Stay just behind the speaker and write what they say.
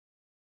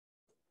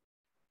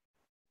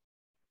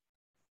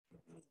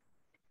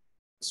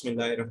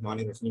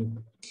Bismillahirrahmanirrahim.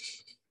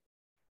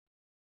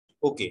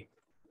 Okay,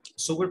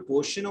 so our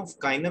portion of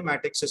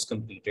kinematics is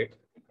completed.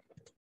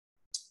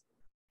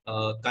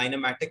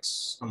 Kinematics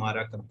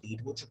हमारा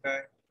complete हो चुका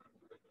है.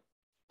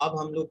 अब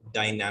हम लोग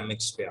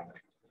डायनामिक्स पे आ रहे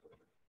हैं.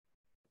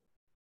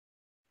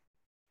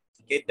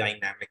 ठीक है,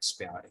 डायनामिक्स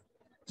पे आ रहे हैं.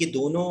 ये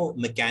दोनों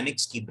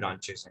मैकेनिक्स की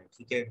ब्रांचेस हैं.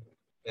 ठीक है,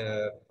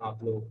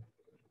 आप लोग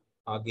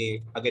आगे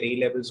अगर ए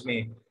लेवल्स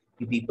में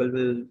people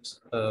will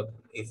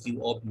if you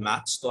op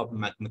maths तो आप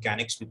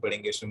मैकेनिक्स भी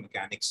पढ़ेंगे. उसमें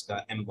मैकेनिक्स का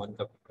M1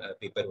 का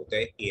पेपर होता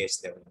है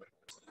AS लेवल में.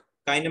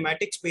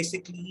 काइनेमैटिक्स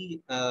बेसिकली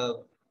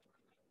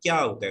क्या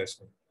होता है,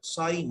 उसमें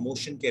सारी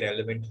मोशन के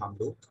रेलेवेंट हम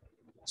लोग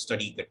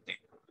स्टडी करते हैं.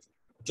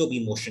 जो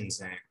भी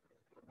मोशंस हैं,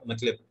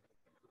 मतलब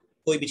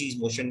कोई भी चीज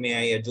मोशन में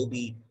है या जो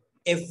भी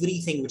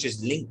everything which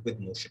is linked with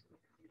motion,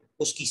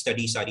 उसकी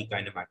स्टडी सारी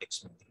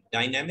काइनेमैटिक्स में होती है.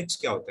 डायनामिक्स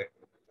क्या होता है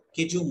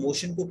कि जो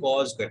मोशन को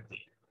कॉज करती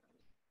है,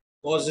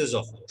 कॉजेज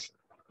ऑफ मोशन.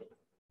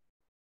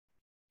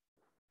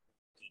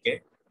 ठीक है,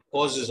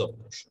 कॉजेज ऑफ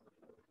मोशन.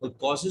 और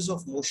कॉजेज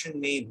ऑफ मोशन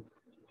में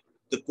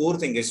the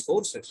core thing is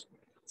forces.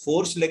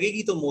 Force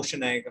लगेगी तो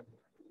मोशन आएगा.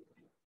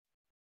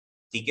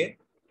 ठीक है,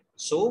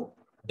 सो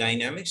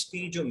डायनामिक्स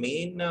की जो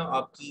मेन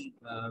आपकी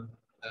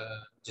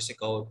जैसे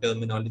कहो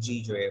टर्मिनोलॉजी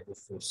जो है वो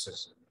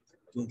फोर्सेस,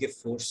 क्योंकि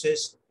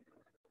फोर्सेस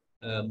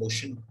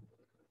मोशन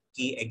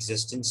की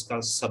एग्जिस्टेंस का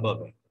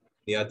सबब है.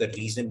 They are the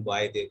reason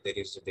why there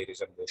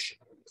is a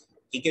motion.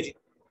 ठीक है जी.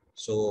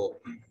 So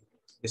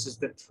this is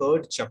the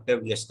third chapter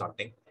we are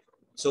starting.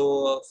 So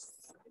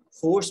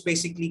force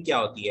basically क्या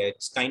होती है?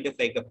 It's kind of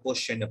like a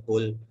push and a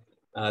pull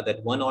that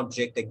one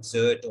object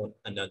exert on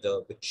another,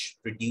 which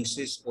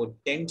produces or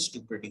tends to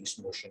produce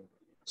motion,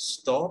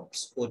 stops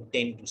or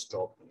tend to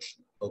stop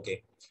motion. Okay,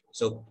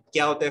 so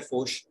क्या होता है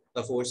force?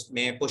 Force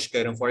में push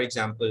कर रहा हूँ. For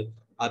example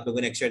आप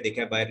लोगों ने अक्सर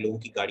देखा है बाहर लोगों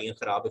की गाड़ियां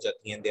खराब हो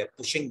जाती हैं. They are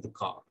pushing the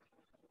car.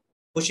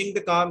 Pushing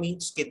the car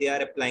means कि they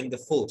are applying the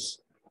force.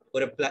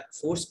 और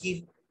फोर्स की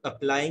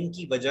अप्लाइंग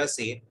की वजह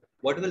से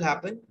व्हाट विल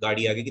हैपन?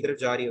 गाड़ी आगे की तरफ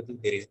जा रही होती है.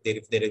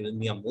 There will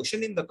be a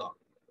motion in the car.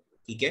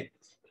 ठीक है.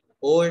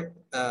 और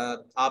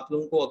आप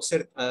लोगों को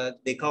अक्सर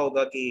देखा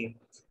होगा कि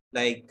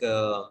लाइक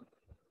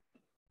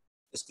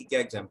इसकी क्या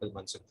एग्जांपल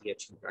बन सकती है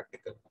अच्छी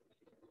प्रैक्टिकल?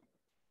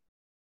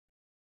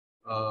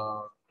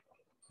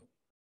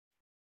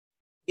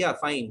 या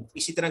फाइन,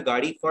 इसी तरह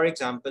गाड़ी फॉर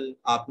एग्जांपल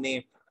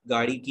आपने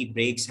गाड़ी की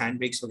ब्रेक्स, हैंड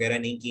ब्रेक्स वगैरह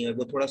नहीं की और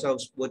वो थोड़ा सा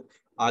वो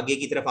आगे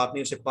की तरफ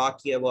आपने उसे पार्क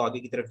किया, वो आगे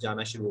की तरफ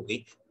जाना शुरू हो गई.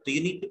 तो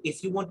you need,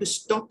 if you want to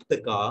stop the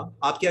car,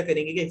 आप क्या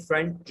करेंगे कि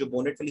फ्रंट जो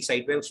बोनेट वाली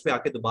साइड पे है उस पर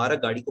आके दोबारा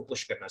गाड़ी को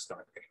पुश करना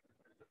स्टार्ट करें.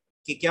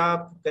 कि क्या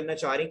आप करना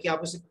चाह रहे हैं कि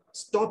आप उसे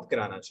स्टॉप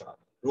कराना चाह रहे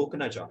हैं,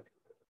 रोकना चाह रहे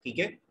हैं. ठीक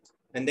है,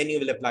 and then you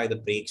will apply the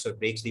breaks, और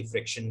ब्रेक्स द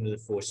फ्रिक्शनल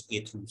फोर्स के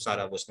थ्रू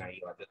सारा वो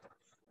सिनेरियो आ जाता है.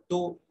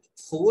 तो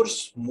फोर्स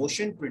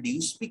मोशन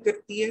प्रोड्यूस भी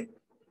करती है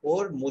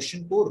और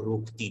मोशन को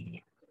रोकती भी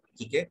है.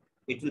 ठीक है,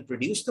 it will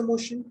produce the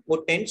motion, वो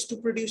tends to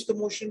produce the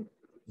motion,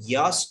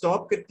 या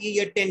स्टॉप करती है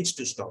या टेंड्स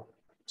टू स्टॉप,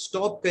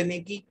 स्टॉप करने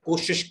की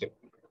कोशिश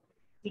करती है.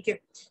 ठीक है,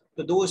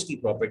 तो दो इसकी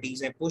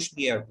प्रॉपर्टीज हैं, पुश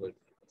भी और पुल.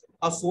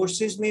 अब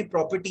फोर्सेस में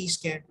प्रॉपर्टीज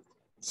क्या है?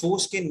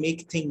 Force can make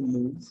thing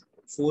move.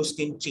 Force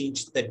can change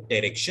the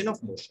direction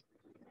of motion.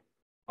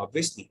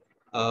 Obviously,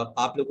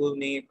 आप लोगों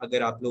ने,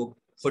 अगर आप लोग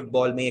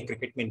फुटबॉल में या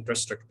क्रिकेट में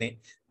इंटरेस्ट रखते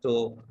हैं तो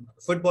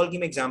फुटबॉल की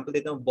मैं एग्जांपल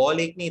देता हूँ. बॉल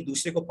एक ने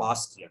दूसरे को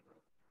पास किया,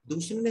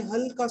 दूसरे ने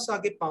हल्का सा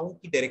आगे पाँव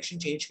की डायरेक्शन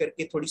चेंज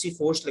करके थोड़ी सी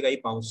फोर्स लगाई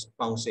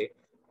पाँव से,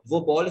 वो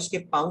बॉल उसके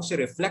पाँव से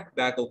रिफ्लेक्ट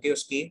बैक होके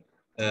उसके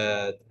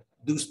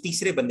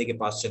तीसरे बंदे के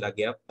पास चला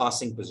गया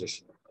पासिंग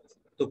पोजीशन.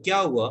 तो क्या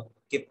हुआ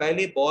कि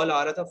पहले बॉल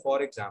आ रहा था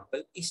फॉर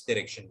एग्जांपल इस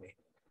डायरेक्शन में,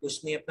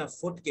 उसने अपना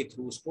फुट के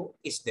थ्रू उसको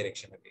इस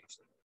डायरेक्शन में भेज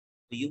दिया.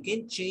 तो you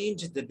can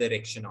change the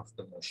direction of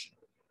the motion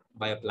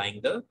by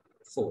applying the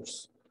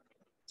force.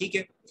 ठीक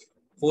है,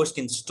 force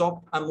can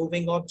stop a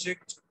moving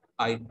object.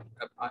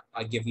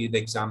 I give you the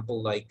example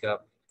like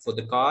for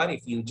the car,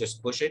 if you just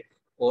push it,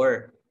 or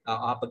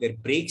आप अगर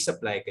breaks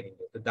apply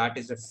करेंगे तो that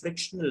is a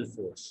frictional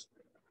force.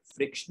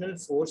 Frictional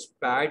force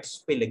pads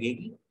पे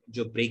लगेगी,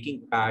 जो breaking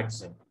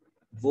pads हैं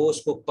वो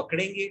उसको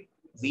पकड़ेंगे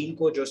व्हील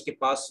को. जो उसके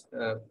पास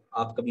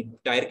आप कभी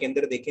टायर के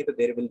अंदर देखें तो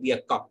there will be a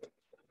cup.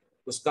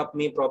 उस कप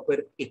में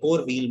प्रॉपर एक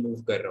और व्हील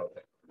मूव कर रहा होता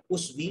है,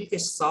 उस व्हील के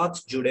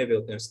साथ जुड़े हुए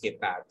होते हैं उसके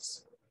पैड्स.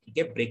 ठीक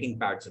है, ब्रेकिंग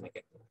पैड्स उन्हें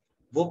कहते हैं.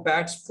 वो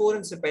पैड्स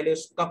फौरन से पहले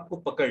उस कप को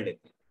पकड़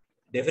लेते हैं.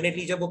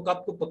 डेफिनेटली जब वो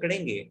कप को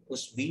पकड़ेंगे,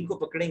 उस व्हील को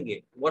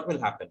पकड़ेंगे, व्हाट विल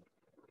हैपन?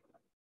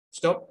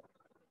 स्टॉप.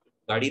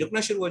 गाड़ी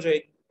रुकना शुरू हो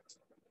जाएगी.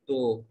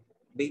 तो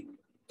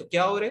तो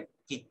क्या हो रहा है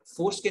कि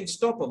force can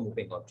stop a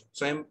moving object.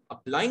 So I am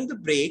applying the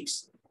brakes,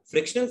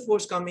 frictional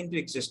force come into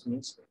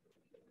existence,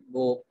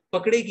 वो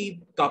पकड़ेगी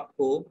कप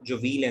को जो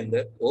व्हील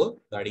अंदर, और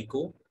गाड़ी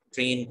को,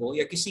 ट्रेन को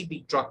या किसी भी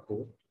ट्रक को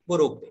वो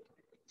रोक देगी.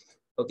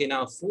 Okay,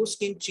 now force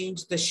can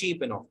change the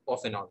shape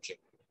of an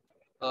object.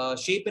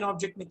 Shape an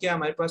object में क्या,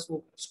 हमारे पास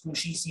वो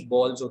स्कूशी सी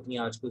बॉल्स होती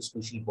हैं आजकल,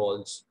 स्कूशी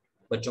बॉल्स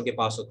बच्चों के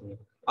पास होती हैं.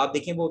 आप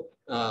देखें वो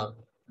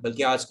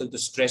बल्कि आजकल तो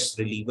स्ट्रेस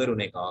रिलीवर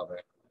उन्हें कहा हुआ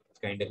है,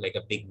 kind of like a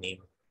big name.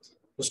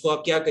 उसको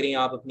आप क्या करें,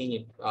 आप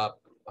अपनी आप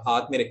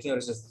हाथ में रखें और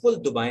इसे फुल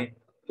दबाएं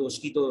तो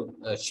उसकी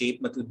तो शेप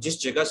मतलब जिस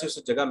जगह से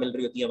उसे जगह मिल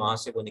रही होती है वहां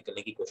से वो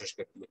निकलने की कोशिश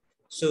करती है.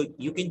 So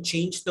you can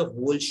change the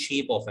whole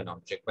shape of an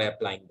object by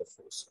applying the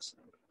forces.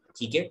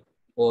 ठीक है.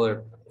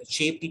 और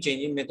शेप की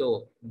चेंजिंग में तो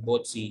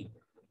बहुत सी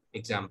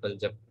एग्जाम्पल,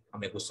 जब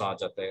हमें गुस्सा आ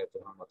जाता है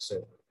तो हम अक्सर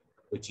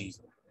कोई चीज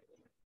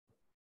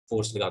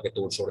फोर्स लगा के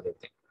तोड़ छोड़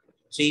देते हैं.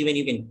 So even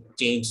you can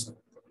change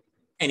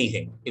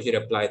anything if you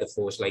apply the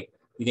force, like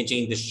you can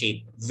change the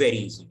shape very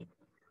easily.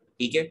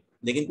 ठीक है.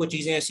 लेकिन कुछ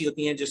चीजें ऐसी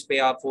होती हैं जिस पे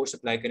आप फोर्स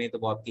अप्लाई करें तो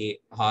वो आपके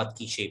हाथ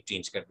की शेप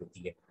चेंज कर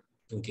देती है,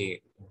 क्योंकि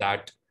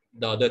that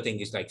the other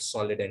thing is like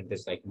solid and it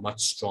is like much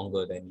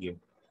stronger than you.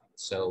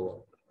 So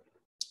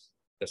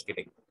just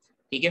kidding.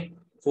 ठीक है.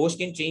 Force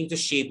can change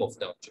the shape of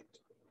the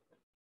object.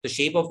 The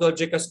shape of the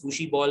object का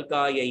स्कूशी ball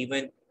का, या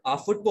even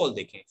आप football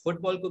देखें,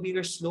 football को भी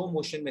अगर स्लो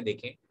मोशन में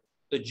देखें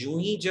तो जो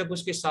ही जब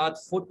उसके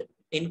साथ फुट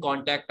इन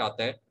कांटेक्ट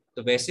आता है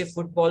तो वैसे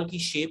फुटबॉल की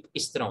शेप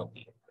इस तरह होती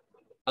है.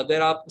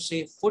 अगर आप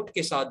उसे फुट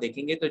के साथ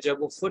देखेंगे तो जब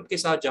वो फुट के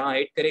साथ जहां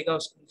हिट करेगा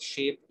उसकी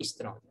शेप इस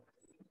तरह होगी,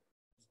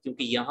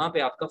 क्योंकि यहाँ पे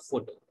आपका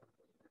फुट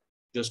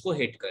जो उसको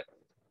हिट कर.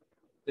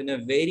 तो इन a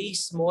very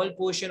small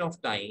portion of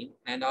time,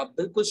 and आप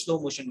बिल्कुल स्लो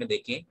मोशन में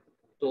देखें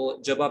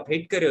तो जब आप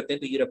हिट कर रहे होते हैं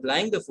तो you are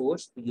applying the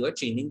force, you are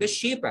changing the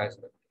shape as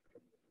well.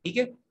 ठीक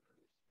है.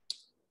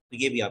 तो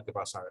ये भी आपके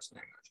पास सारा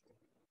snack.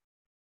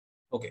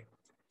 Okay.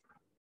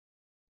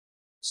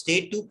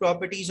 State two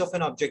properties of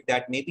an object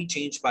that may be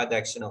changed by the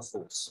action of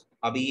force.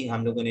 अभी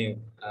हम लोगों ने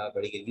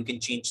पढ़ी. You can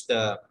change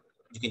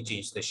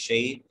the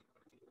shape,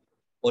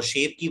 और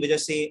शेप की वजह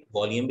से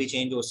वॉल्यूम भी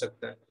चेंज हो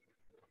सकता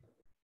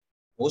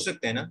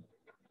है ना.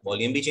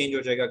 वॉल्यूम भी चेंज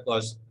हो जाएगा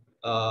बिकॉज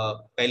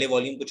पहले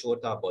वॉल्यूम कुछ और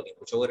था, वॉल्यूम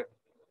कुछ और है.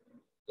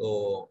 तो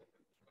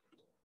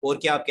और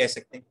क्या आप कह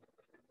सकते हैं,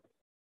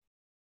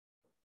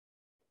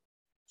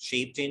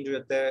 शेप चेंज हो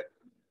जाता है.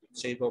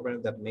 shape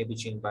property that may be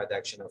changed by the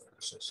action of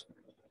forces.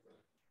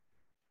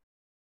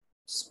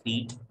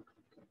 Speed,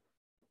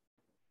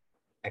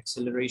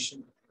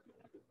 acceleration.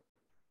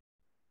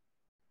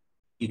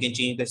 You can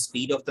change the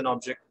speed of an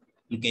object.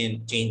 You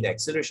can change the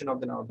acceleration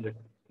of an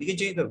object. You can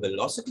change the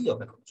velocity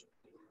of an object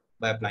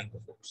by applying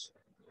the force.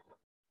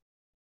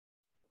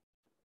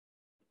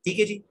 ठीक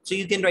है जी. So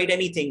you can write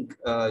anything.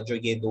 जो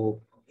ये दो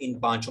इन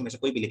पांचों में से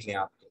कोई भी लिख लें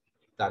आप,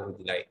 that would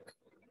be like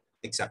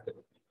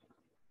acceptable.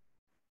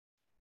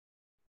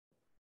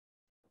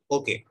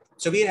 Okay.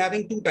 So we are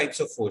having two types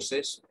of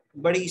forces.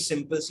 बड़ी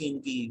सिंपल सी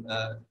इनकी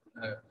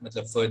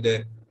मतलब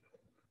फर्दर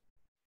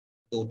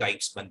दो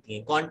टाइप्स बनती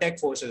हैं, कॉन्टैक्ट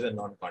फोर्सेस और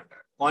नॉन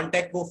कॉन्टैक्ट.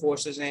 कॉन्टैक्ट वो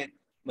फोर्सेस हैं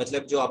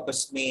मतलब जो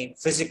आपस में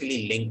फिजिकली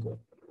लिंक हो.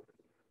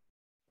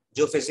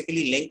 जो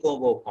फिजिकली लिंक हो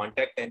वो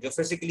कॉन्टैक्ट है, जो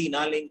फिजिकली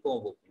ना लिंक हो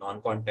वो नॉन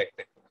कॉन्टैक्ट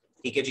है.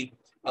 ठीक है जी.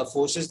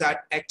 Forces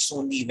that acts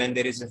only when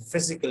there is a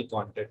physical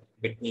contact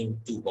between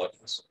two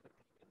bodies.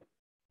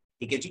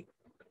 ठीक है जी.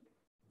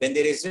 When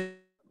there is,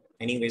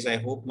 anyways, I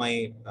hope my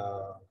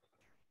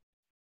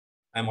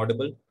I'm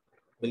audible.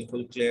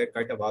 बिल्कुल क्लियर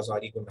कट आवाज आ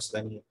रही, कोई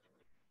मसला नहीं है.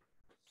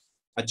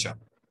 अच्छा.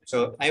 So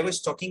I was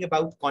talking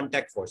about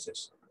contact forces.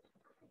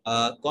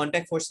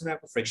 Contact forces में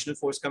आपको फ्रिक्शनल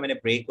फोर्स का मैंने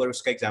ब्रेक और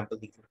उसका एग्जांपल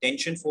दी थी.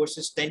 टेंशन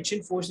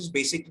फोर्सेस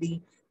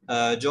बेसिकली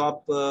जो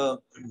आप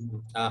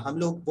हम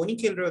लोग वो नहीं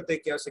खेल रहे होते,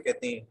 क्या से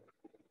कहते हैं,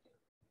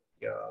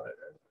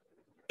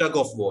 tug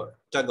of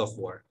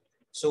war.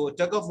 So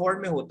tug of war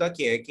में होता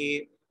क्या है कि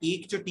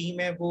एक जो टीम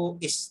है वो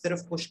इस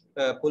तरफ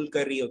पुल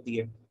कर रही होती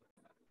है,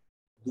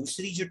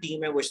 दूसरी जो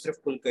टीम है वो इस तरफ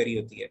पुल कर रही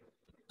होती है.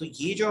 तो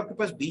ये जो आपके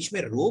पास बीच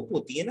में रोप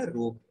होती है ना,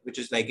 रोप which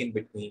is like in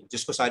between,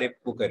 जिसको सारे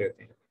पुल कर रहे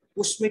होते हैं,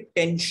 उसमें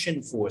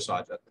टेंशन फोर्स आ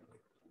जाता है.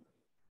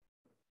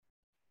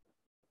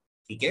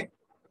 ठीक है.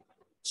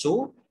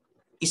 सो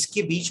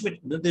इसके बीच में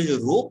जो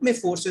रोप में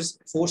फोर्स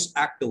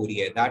एक्ट हो रही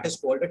है, that is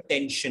called a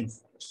tension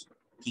force.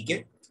 ठीक है.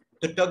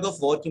 तो टग ऑफ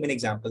वॉर की मैंने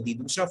एग्जांपल दी.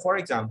 दूसरा फॉर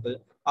एग्जांपल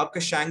आपका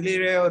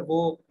शैंगलियर है और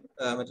वो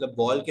मतलब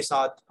बॉल के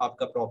साथ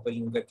आपका प्रॉपर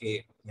यूं करके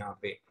यहाँ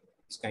पे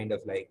काइंड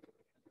ऑफ लाइक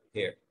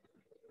हियर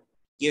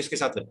ये उसके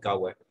साथ लटका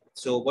हुआ है.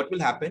 सो व्हाट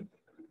विल हैपन,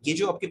 ये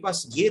जो आपके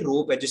पास ये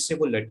रोप है जिससे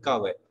वो लटका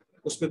हुआ है,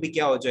 उस पर भी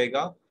क्या हो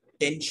जाएगा,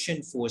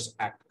 टेंशन फोर्स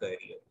एक्ट कर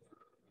रही है.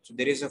 So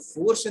there is a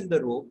force in the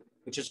rope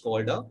which is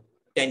called a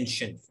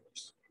tension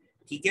force.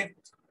 ठीक है.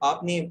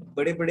 आपने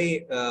बड़े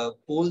बड़े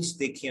पोल्स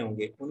देखे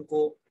होंगे,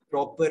 उनको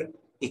प्रॉपर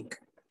एक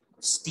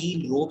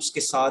स्टील रोप्स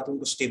के साथ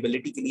उनको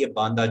स्टेबिलिटी के लिए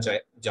बांधा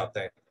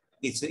जाता है,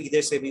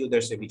 इधर से भी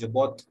उधर से भी, जो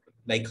बहुत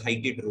लाइक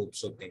हाइटेड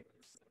रोप्स होते हैं.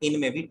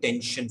 इनमें भी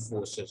टेंशन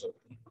फोर्सेस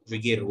होती हैं, जो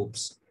ये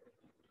रोप्स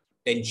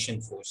टेंशन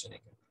फोर्स है.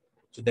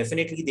 So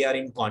definitely they are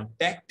in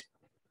contact,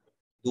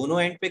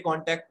 दोनों एंड पे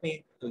कांटेक्ट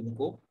में, तो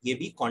इनको ये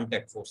भी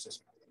contact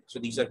forces. So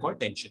these are called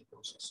tension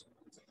forces.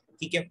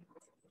 ठीक है.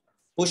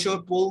 पुश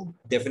और पुल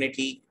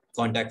डेफिनेटली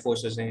कांटेक्ट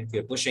फोर्सेस हैं. इफ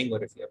यू आर पुशिंग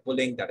और if you are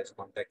pulling, that is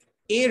contact.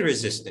 Air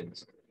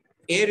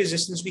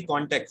resistance भी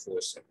कांटेक्ट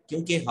फोर्स है,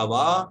 क्योंकि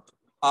हवा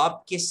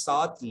आपके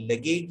साथ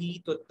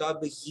लगेगी तो तब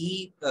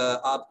ही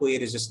आपको एयर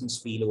रेजिस्टेंस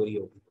फील हो रही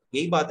होगी.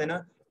 यही बात है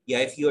ना. या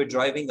if you are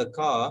driving a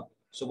car,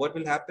 so what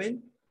will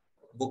happen,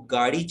 वो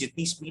गाड़ी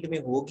जितनी स्पीड में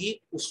होगी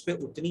उस पर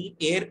उतनी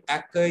एयर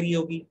एक्ट कर रही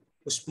होगी,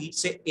 उस स्पीड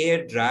से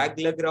एयर ड्रैग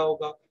लग रहा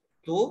होगा,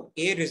 तो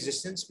ए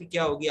रेजिस्टेंस भी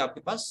क्या होगी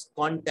आपके पास,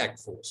 कॉन्टैक्ट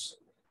फोर्स।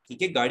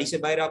 ठीक है, गाड़ी से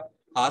बाहर आप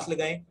हाथ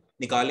लगाएं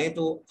निकालें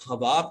तो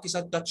हवा आपके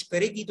साथ टच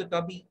करेगी तो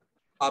तभी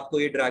आपको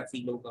ये ड्रैग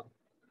फील होगा।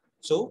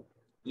 सो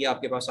ये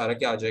आपके पास सारा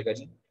क्या आ जाएगा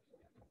जी,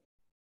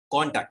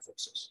 contact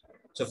forces.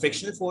 So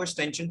frictional force,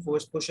 tension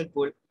force, push and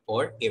pull,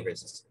 or air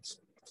resistance.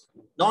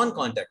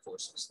 Non-contact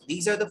forces.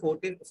 These are the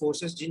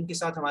forces जिनके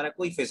साथ हमारा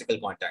कोई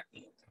physical contact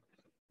नहीं होता.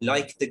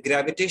 Like the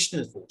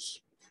gravitational force.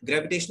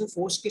 Gravitational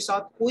force के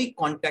साथ कोई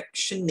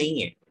contaction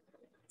नहीं है.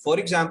 For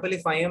example,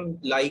 if I am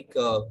like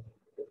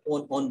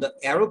on the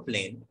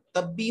aeroplane,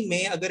 तब भी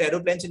मैं अगर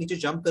aeroplane से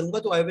नीचे jump करूंगा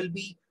तो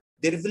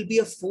there will be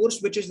a force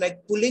which is like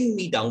pulling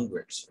me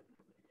downwards.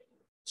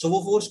 So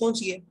वो force कौन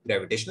सी है?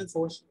 Gravitational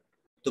force.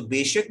 तो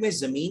बेशक मैं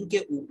जमीन के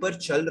ऊपर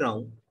चल रहा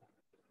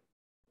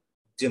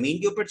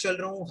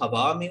हूं,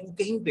 हवा में हूं,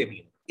 कहीं पे भी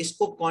हूं,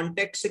 इसको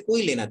कांटेक्ट से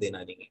कोई लेना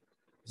देना नहीं है।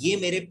 ये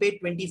मेरे पे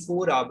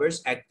 24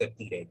 आवर्स एक्ट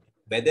करती रहेगी,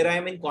 whether I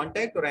am in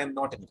contact और I am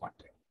not in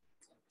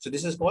contact. So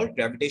this is called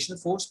gravitational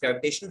force.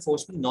 Gravitational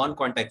force भी नॉन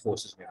कांटेक्ट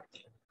फोर्सेस में आती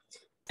है।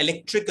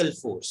 इलेक्ट्रिकल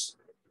फोर्स,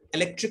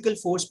 इलेक्ट्रिकल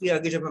फोर्स भी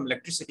आगे जब हम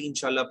इलेक्ट्रिसिटी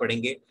इंशाल्लाह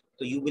पढ़ेंगे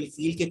तो यू विल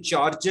फील के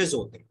चार्जेस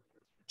होते हैं।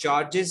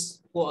 चार्जेस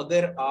को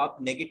अगर आप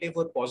नेगेटिव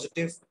और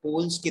पॉजिटिव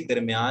पोल्स के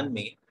दरमियान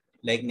में,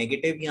 लाइक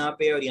नेगेटिव यहाँ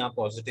पे और यहाँ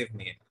पॉजिटिव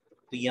में है,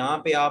 तो यहाँ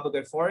पे आप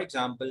अगर फॉर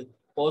एग्जांपल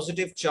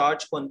पॉजिटिव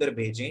चार्ज को अंदर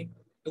भेजें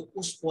तो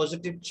उस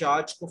पॉजिटिव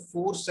चार्ज को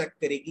फोर्स एक्ट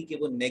करेगी कि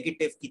वो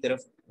नेगेटिव की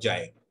तरफ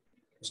जाएगा,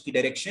 उसकी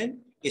डायरेक्शन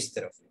इस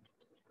तरफ।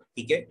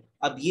 ठीक है,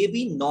 अब ये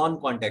भी नॉन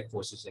कॉन्टैक्ट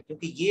फोर्सेस है,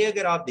 क्योंकि ये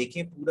अगर आप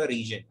देखें पूरा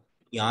रीजन,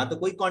 यहाँ तो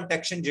कोई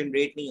कॉन्टैक्शन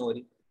जनरेट नहीं हो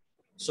रही,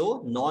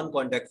 सो नॉन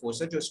कॉन्टैक्ट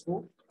फोर्स है जो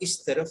इसको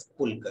इस तरफ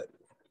पुल कर।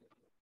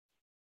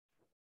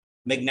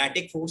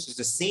 Magnetic force is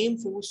the same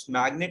force.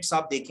 Magnets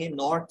आप देखें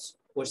नॉर्थ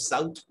और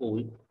साउथ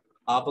पोल,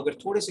 आप अगर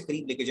थोड़े से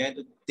करीब लेके जाएं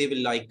तो दे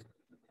विल लाइक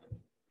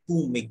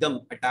बूम, एकदम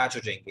अटैच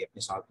हो जाएंगे,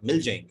 अपने साथ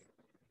मिल जाएंगे।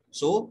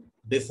 So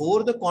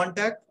before the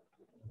contact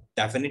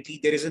definitely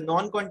there is a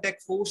non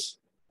contact force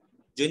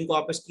जो इनको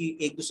आपस की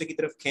एक दूसरे की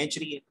तरफ खींच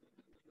रही है।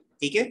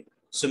 ठीक है,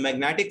 सो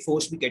मैग्नेटिक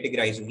फोर्स भी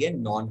कैटेगराइज हुई है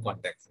नॉन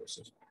कॉन्टैक्ट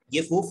फोर्सेस।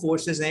 ये वो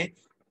फोर्सेस हैं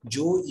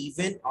जो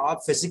इवन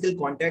आप फिजिकल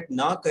कॉन्टैक्ट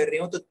ना कर रहे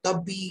हो तो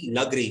तब भी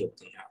लग रही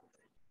होती हैं।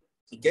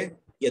 ठीक है,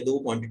 या दो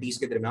क्वांटिटीज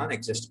के दरमियान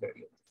एग्जिस्ट कर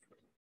रही होती है।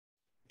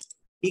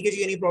 ठीक है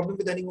जी, any problem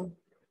with anyone?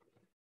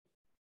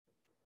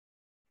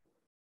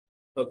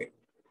 Okay,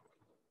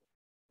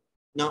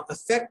 now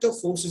effect of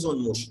forces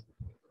on motion.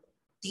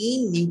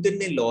 3 Newton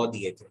ने लॉ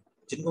दिए थे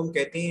जिनको हम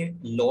कहते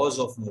हैं laws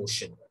of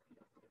motion.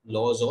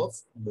 Laws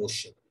of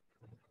motion,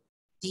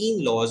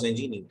 3 laws हैं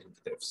जी न्यूटन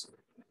की तरफ से।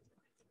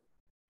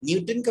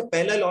 न्यूटन का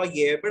पहला लॉ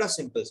ये है, बड़ा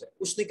सिंपल सा,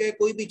 उसने कहा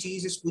कोई भी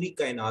चीज इस पूरी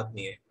कायनात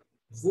में है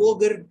वो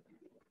अगर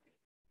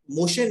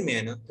मोशन में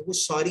है ना तो वो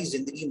सारी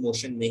जिंदगी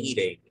मोशन में ही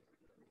रहेगी,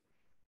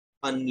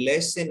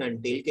 अनलेस एंड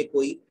अनटिल के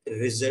कोई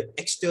रिजल्ट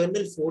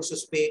एक्सटर्नल फोर्स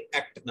उस पे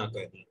एक्ट ना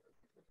करनी।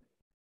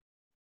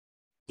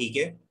 ठीक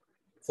है,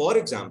 फॉर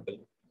एग्जांपल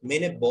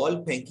मैंने बॉल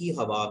फेंकी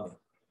हवा में,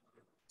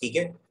 ठीक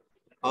है,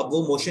 अब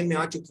वो मोशन में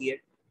आ चुकी है,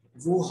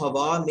 वो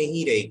हवा में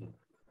ही रहेगी।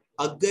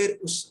 अगर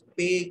उस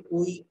पे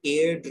कोई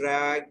एयर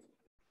ड्रैग,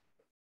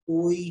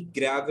 कोई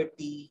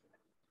ग्रेविटी,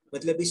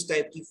 मतलब इस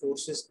टाइप की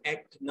फोर्सेस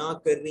एक्ट ना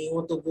कर रही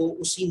हो तो वो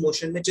उसी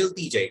मोशन में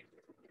चलती जाएगी।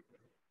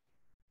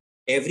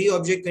 Every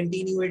object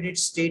continue in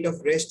its state of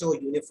rest or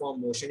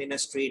uniform motion in a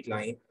straight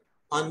line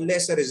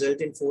unless a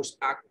resultant force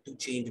act to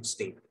change its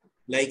state.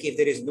 Like if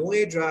there is no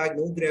air drag,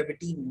 no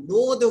gravity,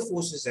 no other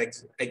forces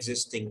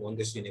existing on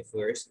this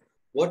universe,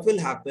 what will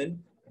happen?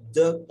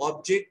 The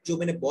object जो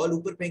मैंने ball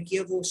ऊपर फेंकी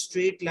है वो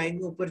straight line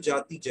में ऊपर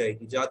जाती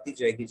जाएगी, जाती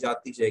जाएगी,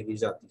 जाती जाएगी,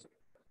 जाती जाएगी।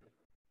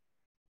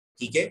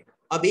 ठीक है,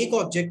 अब एक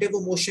ऑब्जेक्ट है वो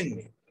मोशन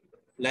में,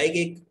 लाइक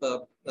एक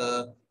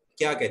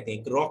क्या कहते हैं,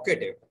 एक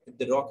रॉकेट है,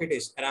 the rocket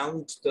is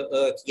around the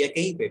earth या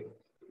कहीं पे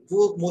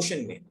वो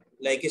मोशन में,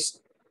 लाइक इस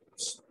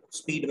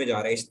स्पीड में जा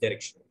रहा है, इस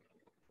डायरेक्शन में,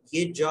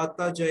 ये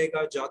जाता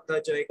जाएगा, जाता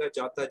जाएगा,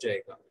 जाता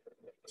जाएगा।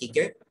 ठीक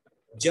है,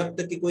 जब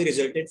तक कि कोई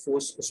रिजल्टेंट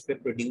फोर्स उस पर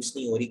प्रोड्यूस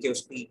नहीं हो रही कि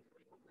उसकी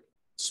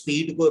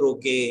स्पीड को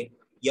रोके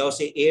या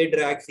उसे एयर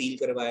ड्रैग फील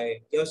करवाए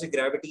या उसे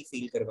ग्रेविटी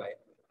फील करवाए,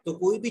 तो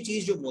कोई भी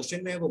चीज जो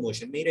मोशन में है वो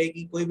मोशन में ही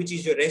रहेगी, कोई भी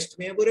चीज जो रेस्ट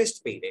में है वो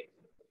रेस्ट पे ही रहेगी।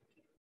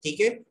 ठीक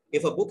है,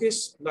 if a book is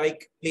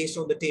like placed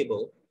on the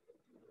table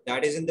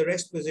that is in the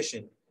rest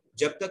position,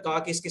 जब तक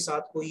आके इसके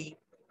साथ कोई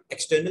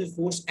external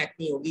force act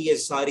नहीं होगी ये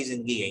सारी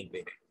जिंदगी यहीं पे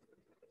है।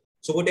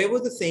 So whatever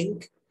the thing,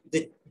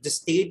 the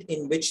state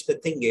in which the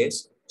thing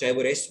is, चाहे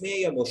वो रेस्ट में है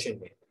या मोशन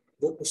में,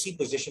 वो उसी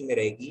पोजीशन में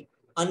रहेगी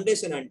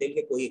unless and until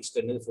के कोई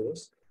external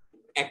force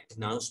act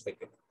ना उस पे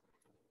करे।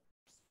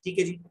 ठीक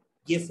है जी,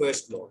 ये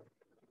फर्स्ट लॉ।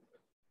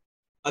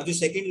 अब जो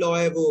सेकंड लॉ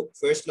है वो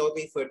फर्स्ट लॉ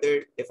के फर्दर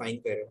डिफाइन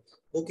कर रहे हैं।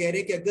 वो कह रहे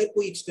हैं कि अगर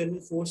कोई एक्सटर्नल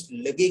फोर्स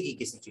लगेगी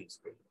किसी चीज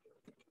पे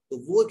तो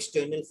वो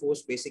एक्सटर्नल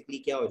फोर्स बेसिकली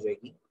क्या हो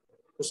जाएगी,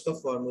 उसका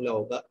फॉर्मूला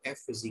होगा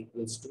F is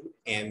equals to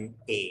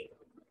ma.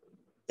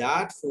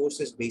 That force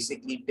is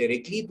basically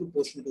directly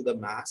proportional to the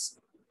mass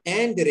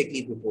and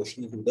directly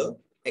proportional to the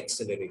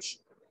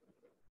acceleration.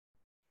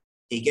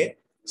 ठीक है,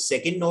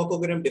 सेकंड लॉ को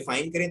अगर हम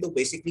डिफाइन करें तो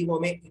बेसिकली वो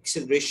हमें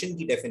एक्सेलरेशन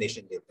की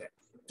डेफिनेशन देता है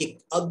कि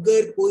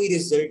अगर कोई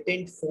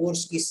रिजल्टेंट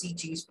फोर्स किसी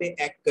चीज पे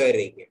एक्ट कर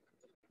रही है,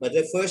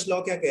 मतलब फर्स्ट लॉ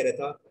क्या कह रहा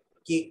था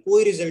कि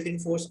कोई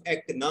रिजल्टेंट फोर्स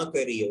एक्ट ना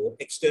कर रही हो,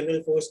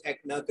 एक्सटर्नल फोर्स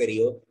एक्ट ना करी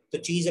हो, तो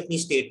चीज अपनी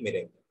स्टेट में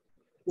रहेगी,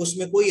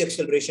 उसमें कोई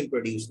एक्सेलरेशन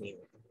प्रोड्यूस नहीं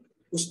होता।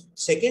 उस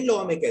सेकेंड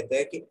लॉ में कहता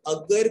है कि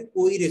अगर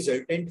कोई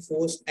रिजल्टेंट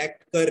फोर्स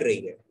एक्ट कर रही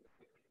है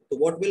तो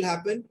what will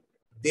happen,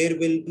 there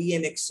will be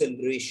an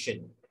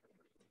acceleration.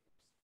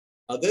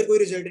 अगर कोई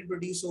रिजल्टेंट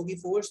प्रोड्यूस होगी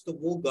फोर्स तो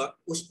वो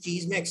उस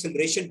चीज में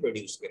एक्सेलरेशन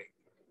प्रोड्यूस करेगी।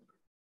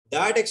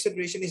 That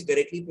acceleration is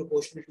directly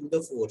proportional to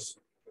the force.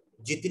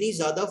 जितनी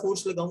ज्यादा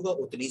फोर्स लगाऊंगा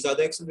उतनी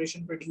ज्यादा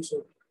एक्सेलरेशन प्रोड्यूस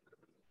होगी,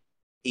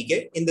 ठीक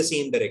है, in the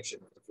same direction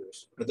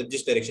force, मतलब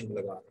जिस डायरेक्शन में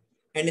लगा रहे हैं,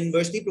 and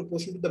inversely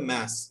proportional to the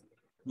mass.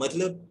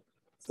 मतलब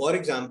फॉर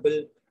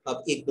एग्जांपल,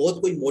 अब एक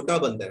बहुत कोई मोटा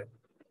बंदा है,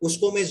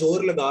 उसको मैं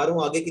जोर लगा रहा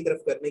हूँ आगे की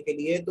तरफ करने के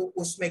लिए, तो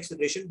उसमें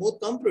एक्सेलरेशन बहुत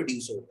कम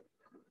प्रोड्यूस होगा,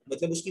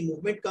 मतलब उसकी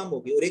मूवमेंट कम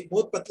होगी। और एक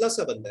बहुत पतला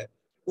सा बंदा है,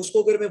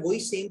 उसको अगर मैं वही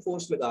सेम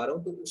फोर्स लगा रहा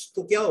हूँ तो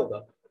उसको क्या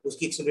होगा,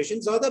 उसकी एक्सेलरेशन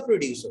ज्यादा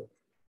प्रोड्यूस होगा।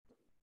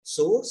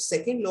 सो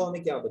सेकेंड लॉ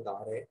में क्या बता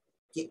रहा है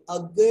कि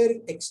अगर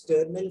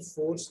एक्सटर्नल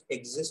फोर्स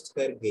एग्जिस्ट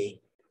कर गई,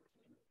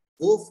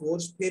 वो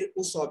फोर्स फिर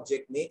उस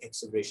ऑब्जेक्ट में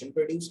एक्सेलरेशन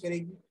प्रोड्यूस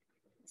करेगी।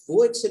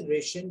 वो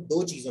एक्सेलरेशन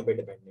दो चीजों पे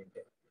डिपेंडेंट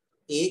है,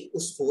 एक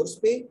उस फोर्स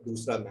पे,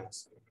 दूसरा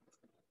मास पे।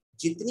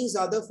 जितनी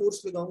ज्यादा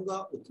फोर्स लगाऊंगा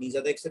उतनी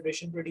ज्यादा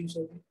एक्सेलरेशन प्रोड्यूस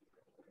होगी,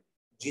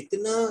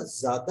 जितना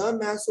ज्यादा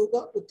मास होगा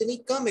उतनी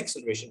कम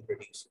एक्सेलरेशन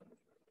प्रोड्यूस होगी,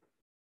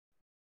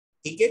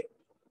 ठीक है।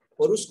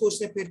 और उसको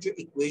उसने फिर जो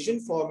इक्वेशन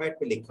फॉर्मेट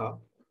पे लिखा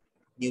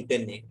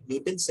न्यूटन ने,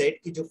 न्यूटन सेड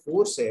कि जो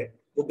फोर्स है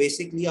वो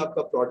बेसिकली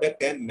आपका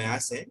प्रोडक्ट है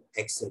मास एंड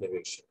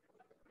एक्सेलरेशन।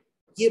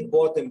 ये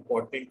बहुत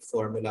इंपॉर्टेंट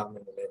फॉर्मूला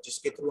हमें मिला है,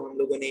 जिसके थ्रू हम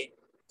लोगों ने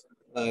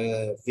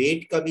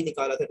वेट का भी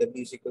निकाला था,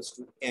 W is equals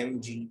to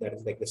mg, that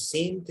is like the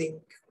same thing,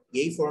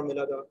 यही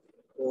फॉर्मूला था।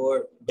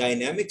 और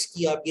डायनामिक्स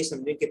की आप ये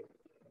समझें कि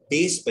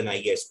बेस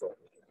बनाई है इस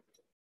formula,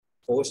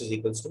 force is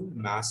equals to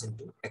mass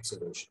into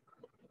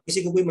acceleration.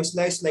 किसी को कोई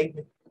मसला है स्लाइड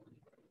में,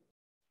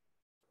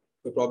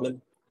 कोई प्रॉब्लम?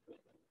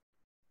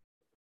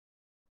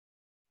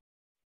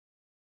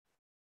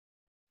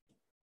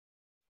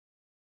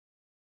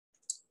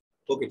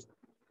 ओके,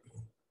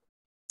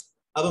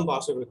 अब हम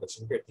पास ओवर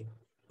क्वेश्चन करते हैं।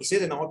 He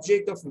said an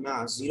object of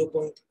mass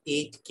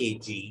 0.8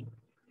 kg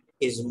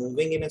is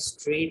moving in a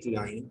straight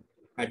line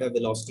at a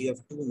velocity of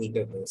 2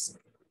 meters per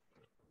second.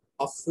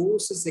 A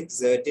force is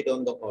exerted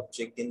on the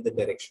object in the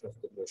direction of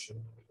the motion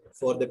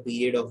for the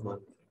period of 1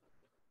 minute.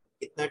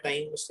 कितना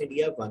time उसने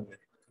दिया? 1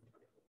 minute.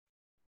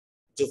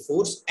 जो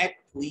force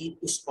act हुई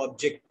उस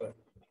object पर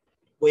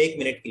वो 1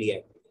 minute के लिए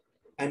एक्ट हुई,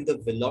 and the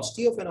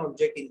velocity of an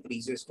object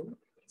increases to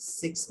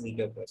 6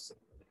 metre पर सेकंड।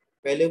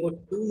 पहले वो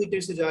 2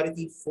 मीटर से जा रही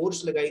थी,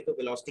 फोर्स लगाई तो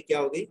वेलोसिटी क्या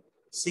हो गई?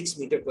 6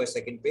 मीटर पर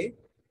सेकंड पे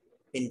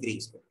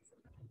इंक्रीज कर,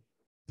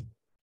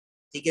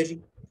 ठीक है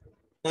जी।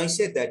 Now I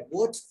said that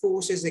what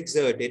force is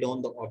exerted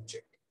on the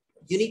object?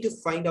 You need to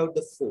find out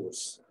the force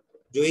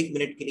जो 1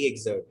 मिनट के लिए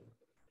exert है.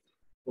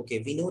 Okay,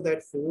 we know that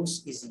force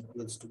is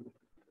equals to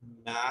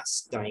mass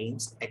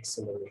times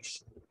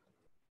acceleration.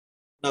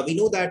 Now we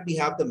know that we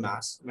have the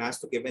mass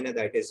तो given है,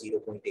 that is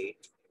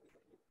 0.8.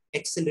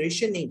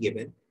 Acceleration नहीं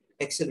given,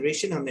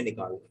 acceleration हमने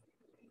निकाला.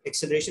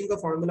 Acceleration का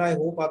formula I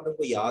hope आप लोगों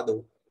को याद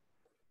हो,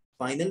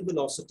 final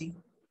velocity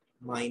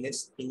minus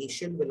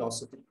initial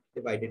velocity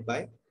divided by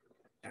time.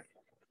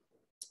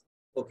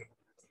 Okay,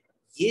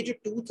 ये जो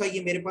 2 था ये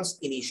मेरे पास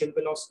इनिशियल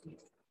वेलोसिटी,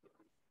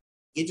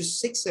 ये जो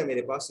 6 है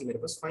मेरे पास, ये मेरे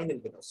पास फाइनल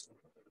वेलोसिटी।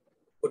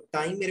 और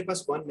टाइम मेरे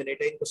पास 1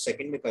 मिनट है, इनको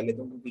सेकंड में कर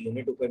लेता हूँ क्योंकि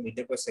यूनिट ऊपर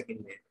मीटर पर सेकंड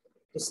में है,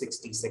 तो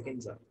 60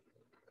 सेकंड्स आ,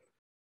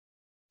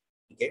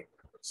 ठीक है।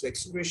 So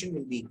acceleration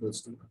will be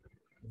equals to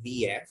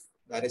vf,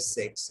 that is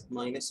 6,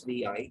 minus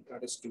vi,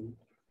 that is 2,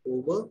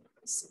 over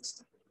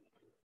 60।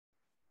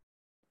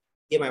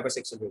 ये हमारे पास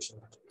एक्सेलरेशन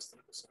आ जाएगा।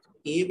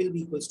 a will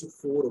be equals to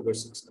 4 over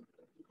 60,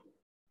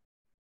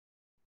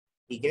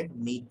 ठीक है,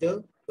 मीटर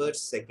पर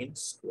सेकंड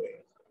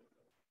स्क्वायर।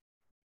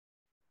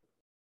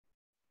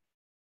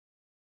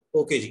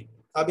 ओके जी,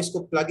 अब इसको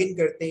प्लग इन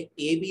करते हैं,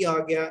 ए भी आ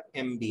गया,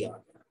 एम भी आ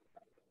गया,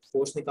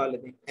 फोर्स निकाल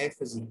लेते हैं।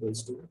 F is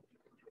equals to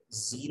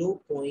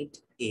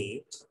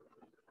 0.8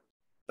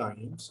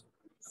 times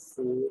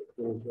 4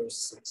 over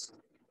 6।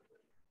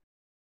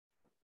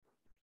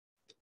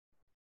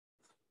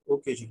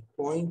 Okay ji,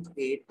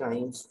 0.8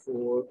 times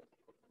 4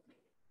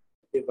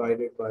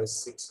 divided by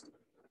 6,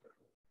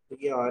 तो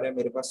ये आ रहा है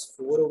मेरे पास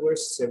 4 over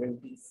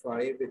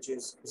 75, विच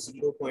इज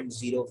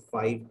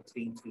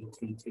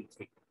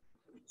 0.053333।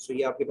 सो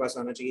ये आपके पास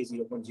आना चाहिए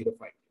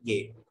 0.05,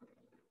 ये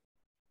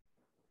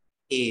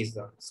ए इज द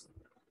आंसर,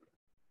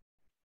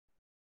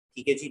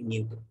 ठीक है जी,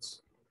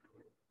 Newton's.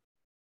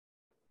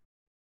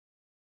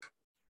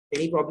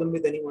 Any problem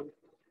with anyone?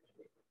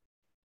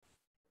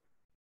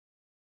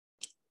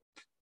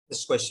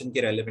 इस क्वेश्चन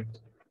के रेलेवेंट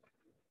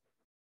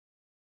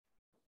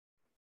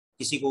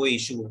किसी को कोई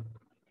इशू हो?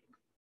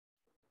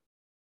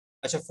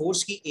 अच्छा,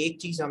 फोर्स की एक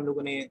चीज हम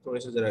लोगों ने थोड़े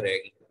से जरा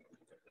रहेगी,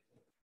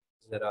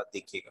 जरा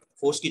देखिएगा।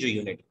 फोर्स की जो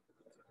unit,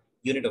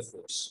 unit of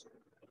force,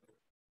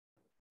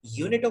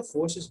 unit of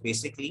force is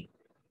basically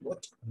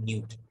what?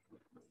 Newton.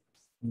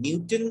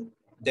 Newton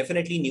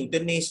definitely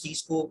Newton ने इस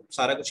चीज को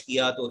सारा कुछ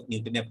किया, तो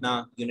न्यूटन ने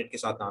अपना यूनिट के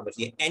साथ नाम रख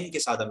लिया, एन के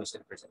साथ हम इसे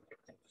रिप्रेजेंट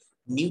करते हैं।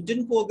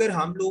 न्यूटन को अगर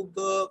हम लोग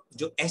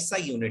जो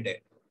एसआई यूनिट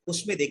है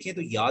उसमें देखें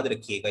तो याद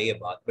रखिएगा, ये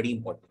बात बड़ी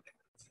इंपॉर्टेंट है।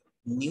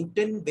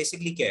 न्यूटन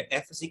बेसिकली क्या है,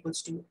 F is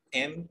equals to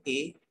M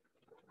A.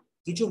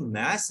 ये जो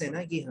मास है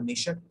ना, ये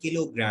हमेशा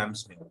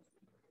किलोग्राम्स में होगा,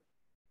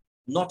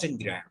 नॉट इन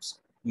ग्राम्स।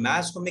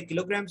 मास को हमें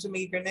किलोग्राम्स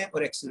में करना है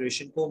और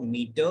एक्सेलरेशन को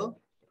मीटर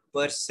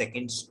पर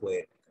second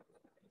square.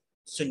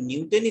 So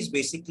Newton is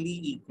basically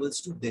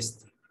equals to this,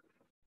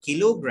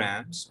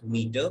 kilograms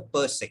metre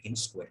पर सेकेंड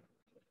स्क्वायर।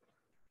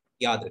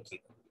 याद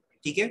रखिएगा,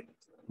 ठीक है।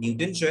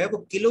 न्यूटन जो है वो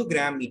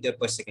किलोग्राम मीटर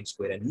पर सेकेंड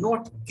स्क्वायर है,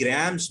 नॉट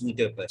ग्राम्स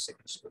मीटर पर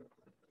second square.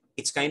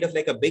 It's kind of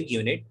like a big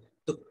unit,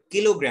 तो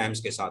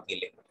किलोग्राम्स के साथ ये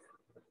लेंगे।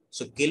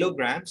 सो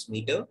किलोग्राम्स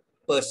मीटर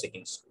पर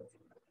सेकेंड स्क्वायर।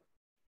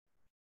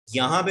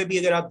 यहां पे भी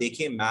अगर आप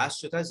देखें, मास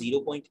जो था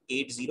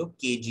 0.80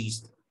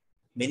 kgs था,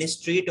 मैंने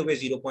स्ट्रेट अवे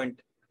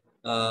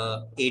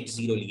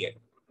 0.80 लिया है।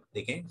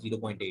 देखें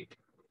 0.8,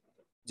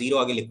 जीरो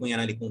आगे लिखूं या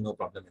ना लिखूं, नो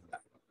प्रॉब्लम इन दैट।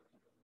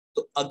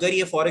 तो अगर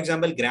ये फॉर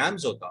एग्जांपल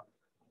ग्राम्स होता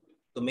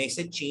तो मैं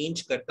इसे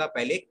चेंज करता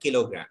पहले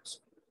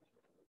किलोग्राम्स,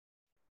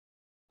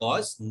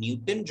 कॉज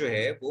न्यूटन जो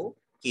है वो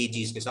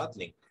केजीज के साथ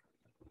लिंक।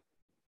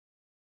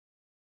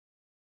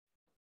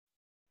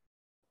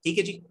 ठीक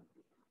है जी,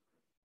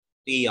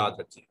 तो ये याद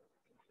रखिए।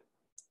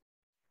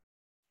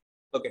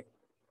 Okay,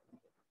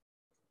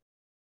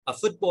 a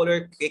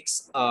footballer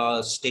kicks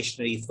a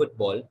stationary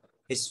football.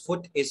 His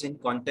foot is in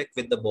contact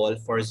with the ball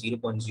for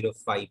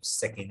 0.05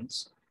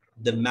 seconds.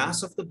 The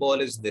mass of the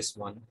ball is this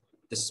one.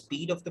 The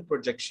speed of the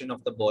projection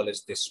of the ball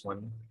is this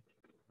one.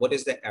 What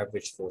is the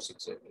average force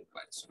exerted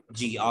by this?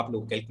 जी आप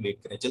लोग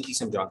calculate करें, जल्दी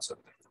से हम जान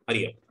सकते हैं।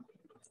 हरिया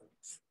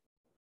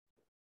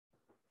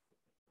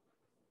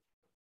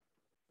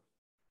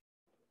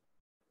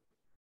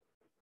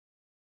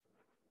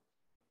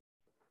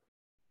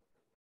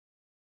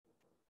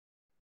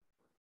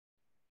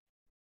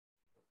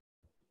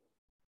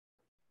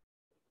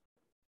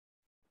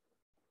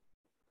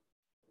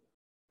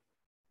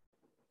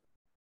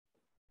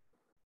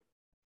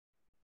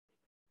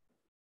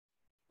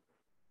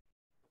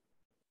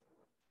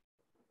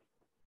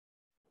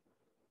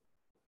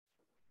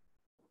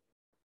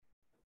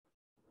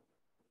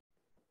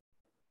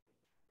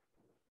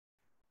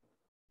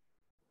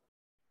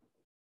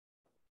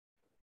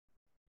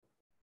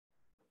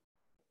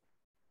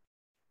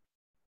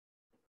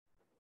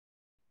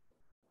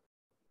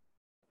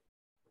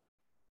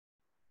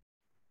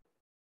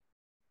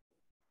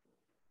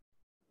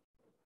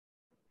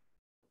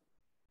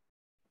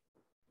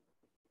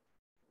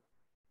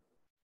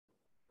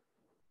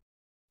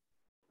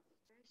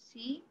C.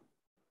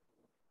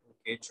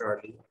 Okay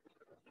Charlie,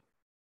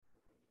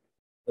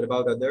 what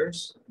about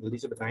others, जल्दी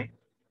से बताएं।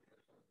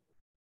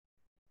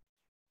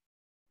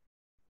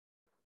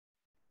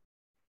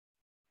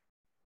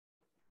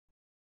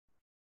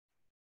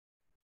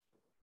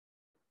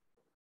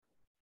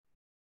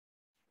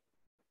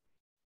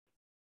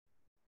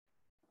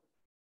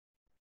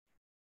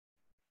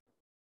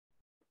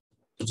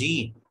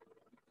 जी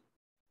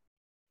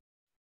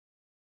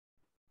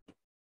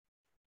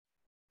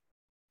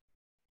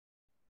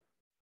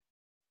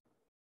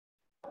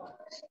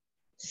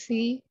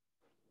C.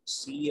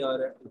 सी आ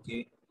रहा है,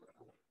 okay.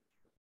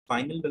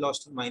 Final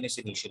velocity minus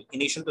initial,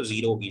 initial तो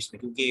जीरो होगी इसमें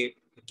क्योंकि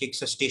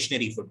किक्स अ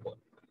स्टेशनरी फुटबॉल,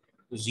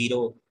 तो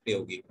जीरो पे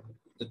होगी।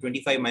 तो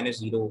 25 माइनस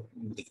जीरो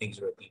लिखने की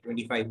जरूरत नहीं,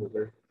 25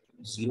 over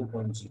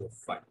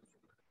 0.05,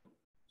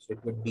 so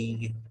it would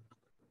be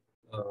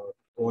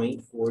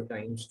 0.4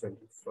 times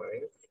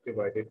 25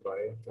 divided by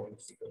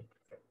 0.05,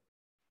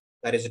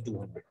 that is a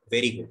 200,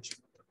 very good,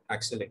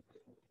 excellent।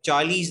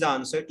 Charlie is the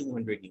answer,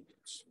 200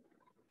 newtons।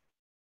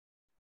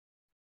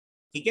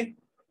 ठीक है,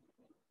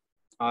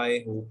 आई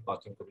होप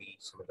बाकियों को भी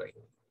समझ आई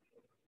हो।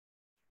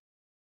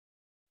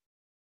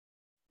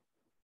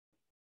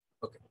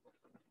 Okay,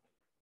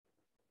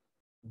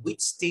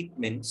 which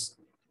statements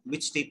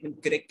which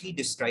statement correctly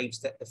describes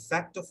the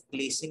effect of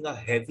placing a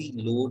heavy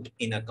load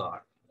in a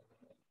car?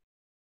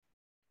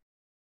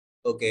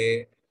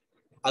 Okay,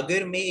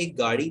 अगर मैं एक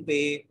गाड़ी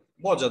पे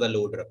बहुत ज्यादा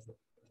लोड रख लूं,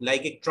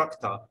 लाइक एक ट्रक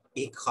था,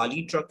 एक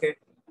खाली ट्रक है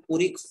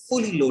और एक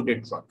फुली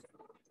लोडेड ट्रक है।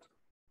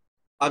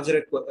 आप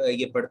जरा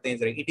ये पढ़ते हैं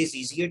जरा, it is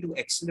easier to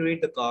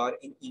accelerate the car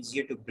and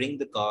easier to bring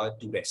the car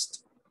to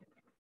rest.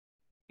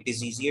 It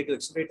is easier to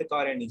accelerate the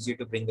car and easier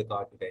to bring the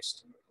car to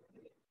rest.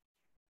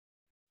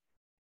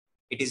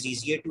 It is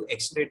easier to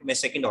accelerate, मैं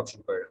second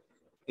option पर,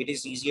 it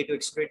is easier to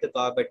accelerate the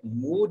car but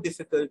more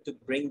difficult to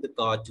bring the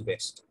car to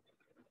rest।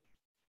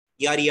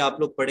 यार ये आप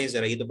लोग पढ़ें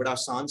जरा, ये तो बड़ा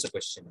आसान सा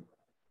क्वेश्चन है,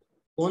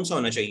 कौन सा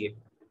होना चाहिए?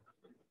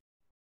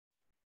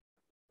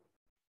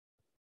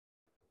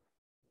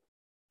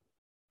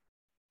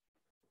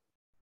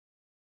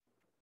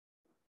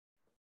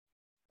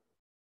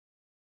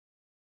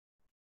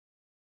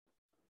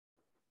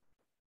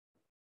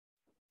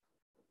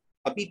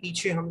 अभी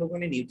पीछे हम लोगों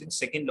ने Newton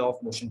second law of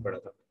motion पढ़ा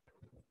था,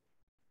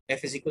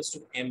 F is equals to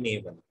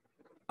ma1।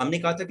 हमने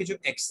कहा था कि जो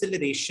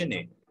एक्सेलरेशन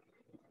है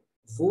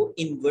वो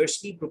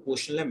इनवर्सली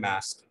प्रोपोर्शनल है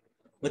मास की।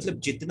 मतलब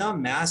जितना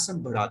मास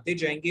हम बढ़ाते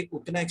जाएंगे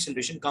उतना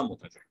एक्सेलरेशन कम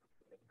होता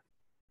जाएगा,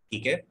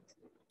 ठीक है।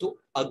 तो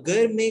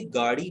अगर मैं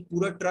गाड़ी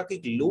पूरा ट्रक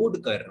एक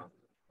लोड कर रहा हूं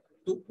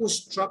तो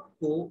उस ट्रक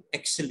को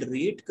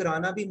एक्सेलरेट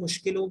कराना भी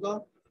मुश्किल होगा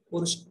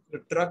और उस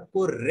ट्रक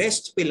को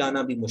रेस्ट पे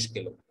लाना भी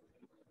मुश्किल होगा,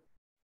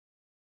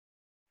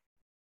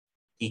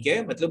 ठीक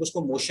है। मतलब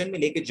उसको मोशन में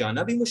लेके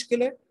जाना भी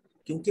मुश्किल है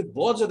क्योंकि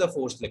बहुत ज्यादा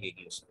फोर्स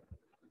लगेगी उसमें,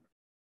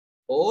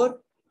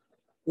 और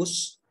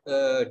उस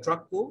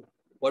ट्रक को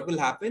व्हाट विल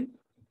हैपन,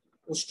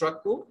 उस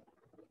ट्रक को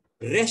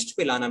रेस्ट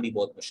पे लाना भी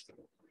बहुत मुश्किल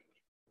है,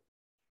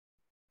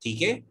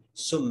 ठीक है।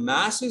 सो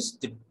मास इज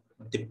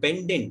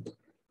डिपेंडेंट,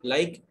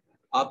 लाइक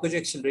आपका जो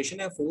एक्सेलरेशन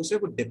है, फोर्स है,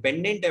 वो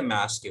डिपेंडेंट है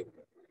मास के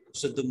ऊपर।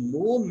 So the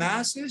more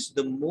mass is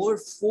the more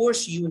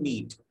force you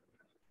need,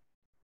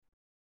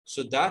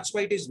 so that's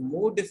why it is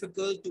more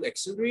difficult to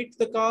accelerate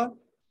the car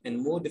and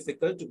more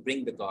difficult to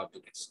bring the car to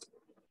rest.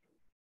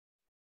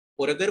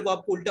 और अगर वो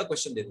आपको उल्टा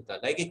question दे देता,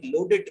 like एक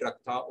loaded truck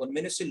था और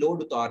मैंने उससे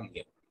लोड उतार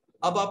लिया,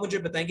 अब आप मुझे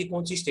बताएं कि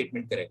कौन सी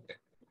स्टेटमेंट करेक्ट है,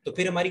 तो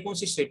फिर हमारी कौन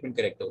सी स्टेटमेंट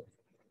करेक्ट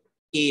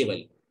होगी? ए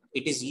वाली,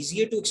 it is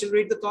easier to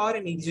accelerate the car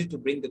and easier to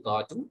bring the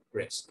car to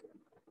rest.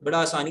 बड़ा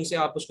आसानी से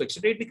आप उसको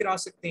एक्सेलरेट भी करा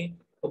सकते हैं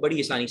और बड़ी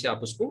आसानी से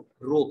आप उसको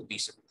रोक भी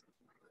सकते हैं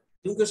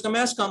क्योंकि उसका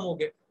मास कम हो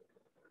गया,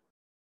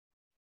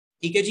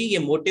 ठीक है जी। ये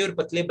मोटे और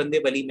पतले बंदे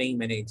वाली में ही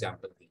मैंने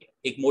एग्जांपल दी है।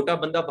 एक मोटा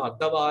बंदा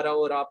भागता हुआ आ रहा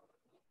हो और आप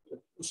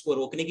उसको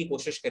रोकने की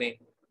कोशिश करें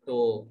तो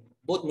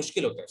बहुत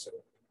मुश्किल होता है सर,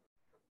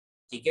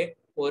 ठीक है।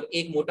 और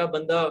एक मोटा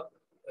बंदा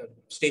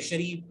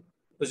स्टेशनरी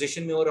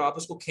पोजीशन में और आप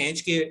उसको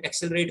खींच के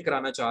एक्सेलरेट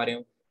कराना चाह रहे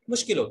हो,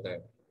 मुश्किल होता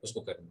है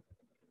उसको करना,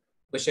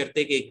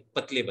 बशर्ते कि एक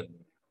पतले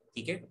बंदे,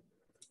 ठीक है।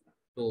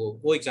 तो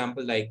वो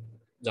एग्जांपल लाइक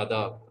ज्यादा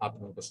आप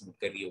लोगों को समझ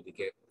कर रही होगी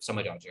कि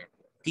समझ आ जाए,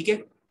 ठीक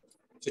है।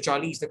 सो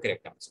Charlie is the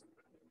correct answer.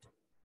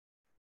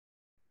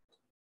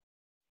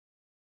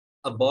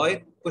 A boy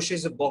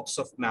pushes a box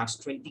of mass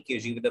 20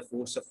 kg with a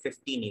force of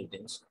 50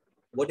 newtons.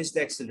 What is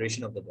the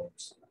acceleration of the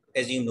box?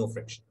 Assume no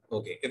friction.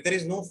 Okay, if there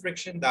is no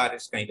friction, that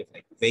is kind of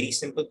like very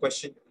simple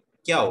question.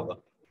 क्या होगा?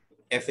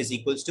 F is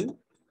equals to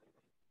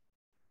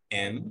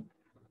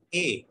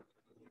ma.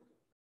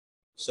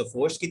 So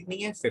force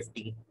कितनी है?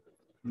 50.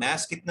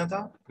 Mass कितना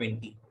था?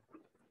 20.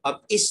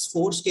 अब इस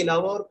force के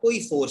अलावा और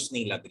कोई फोर्स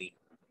नहीं लग रही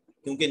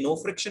क्योंकि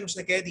नो फ्रिक्शन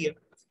उसने कह दिया।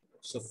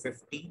 सो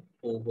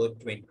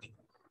 50/20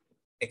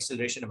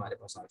 एक्सेलरेशन हमारे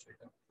पास आ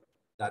जाएगा,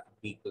 that will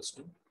be equals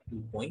to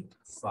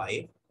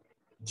 2.5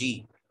 g.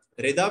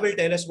 Rida will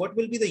tell us what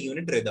will be the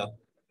unit, Rida.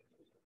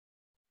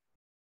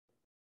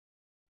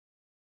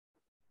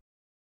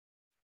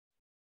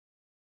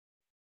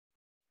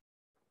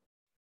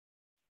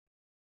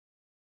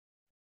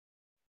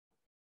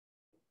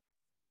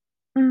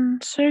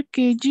 Sir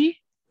KG.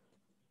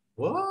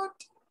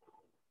 What?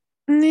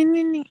 नहीं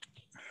नहीं नहीं,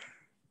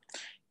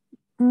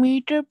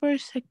 मीटर पर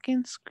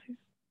सेकेंड स्क्वायर।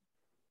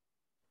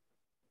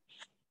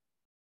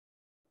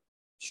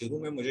 शुरू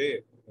में मुझे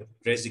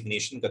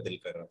रेजिग्नेशन का दिल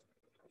कर रहा था,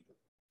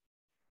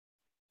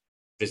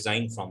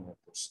 resign from my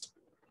post.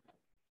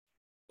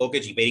 Okay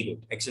ji, very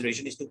good.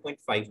 Acceleration is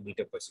 2.5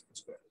 meter per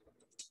second square.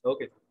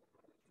 Okay.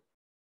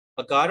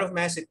 A car of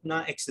mass itna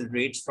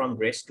accelerates from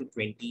rest to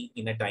 20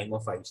 in a time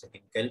of 5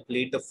 seconds.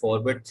 Calculate the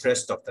forward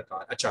thrust of the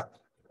car. अच्छा,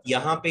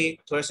 यहाँ पे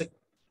थोड़ा सा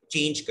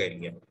change कर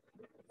लिया,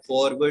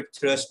 forward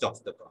thrust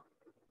of the car.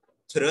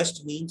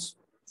 Thrust means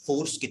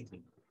force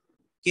कितनी,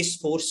 किस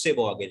force से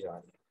वो आगे जा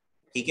रही है,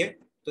 ठीक है।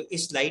 तो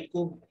इस स्लाइड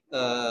को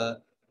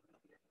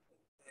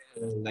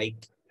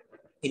लाइक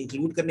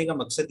इंक्लूड करने का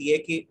मकसद ये है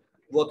कि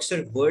वो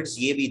अक्सर वर्ड्स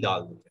ये भी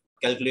डाल देते हैं,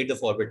 कैलकुलेट द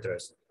फॉरवर्ड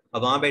थ्रस्ट।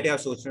 अब वहां बैठे आप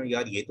सोच रहे हो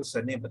यार ये तो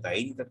सर ने बताया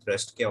ही नहीं था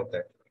थ्रस्ट क्या होता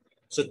है।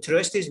 सो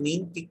थ्रस्ट इज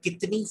मीन कि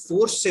कितनी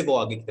फोर्स से वो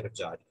आगे की तरफ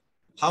जा रही है,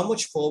 how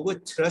much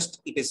forward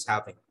thrust it is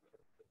having,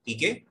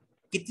 ठीक है,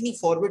 कितनी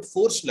फॉरवर्ड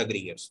फोर्स लग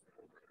रही है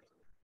उसमें।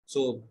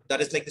 So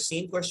that is like the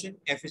same question,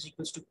 F is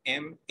equals to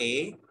M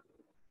A,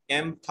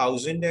 M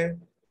 1000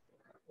 है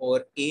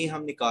और ए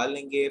हम निकाल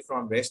लेंगे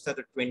फ्रॉम रेस्ट था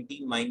तो 20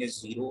 -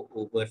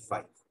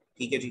 0/5,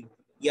 ठीक है जी।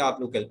 ये आप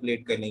लोग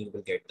कैलकुलेट कर लेंगे,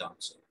 विल गेट द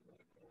आंसर,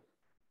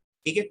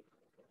 ठीक है।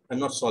 I am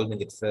not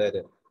solving it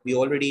further, we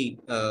already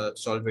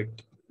solve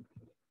it,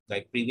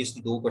 like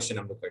previously 2 question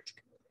हम लोग कर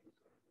चुके हैं।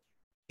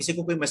 किसी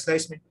को कोई मसला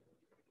इसमें?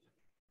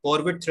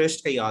 फॉरवर्ड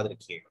थ्रस्ट का याद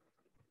रखिएगा।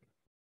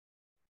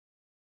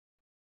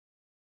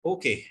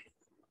 Okay,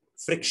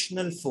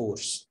 frictional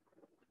force.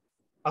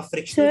 अब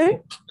फ्रिक्शनल सर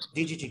फोर्स,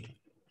 जी जी जी।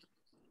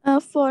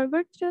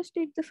 फॉरवर्ड थ्रस्ट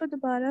एक दफा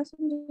दोबारा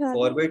समझा दें।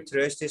 Forward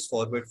thrust is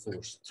forward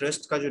force.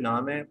 Thrust का जो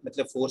नाम है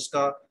मतलब फोर्स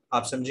का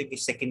आप समझे कि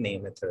सेकंड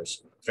नेम है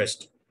thrust.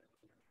 Thrust,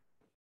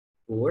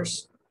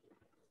 force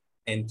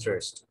and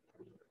thrust,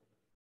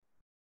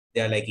 they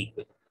are like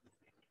equal,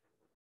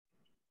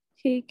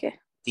 ठीक है।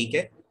 ठीक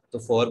है। तो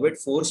फॉरवर्ड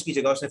फोर्स की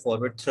जगह उसने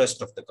forward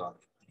thrust of the car,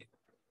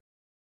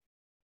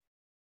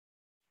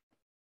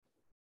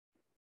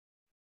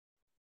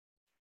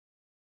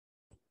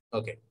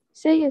 okay.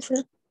 सही है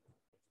सर।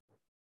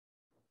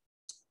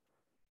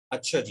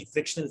 अच्छा जी,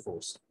 फ्रिक्शनल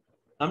फोर्स।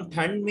 हम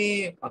ठंड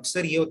में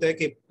अक्सर ये होता है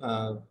कि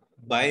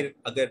बाहर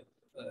अगर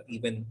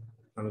इवन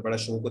हमें बड़ा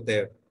शौक होता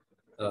है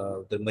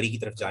उधर मरी की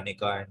तरफ जाने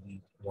का and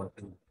want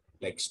to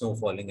like snow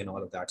falling and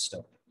all of that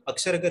stuff.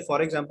 अक्सर अगर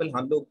फॉर एग्जांपल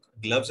हम लोग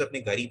ग्लव्स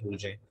अपने घर ही भूल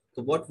जाएं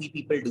तो व्हाट वी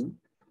पीपल डू,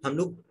 हम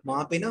लोग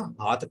वहां पे ना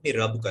हाथ अपने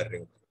रब कर रहे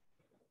होते हैं।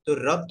 तो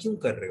रब क्यों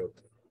कर रहे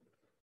होते हैं?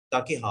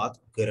 ताकि हाथ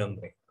गर्म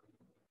रहे।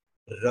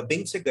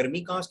 रबिंग से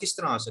गर्मी कहाँ किस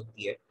तरह आ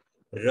सकती है?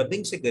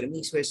 रबिंग से गर्मी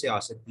इस वजह से आ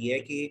सकती है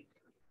कि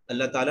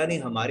अल्लाह ताला ने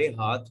हमारे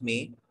हाथ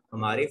में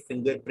हमारे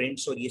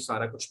फिंगरप्रिंट्स और ये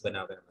सारा कुछ बना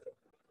हुआ है हमारे,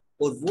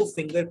 और वो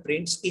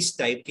फिंगरप्रिंट्स इस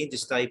टाइप के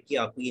जिस टाइप की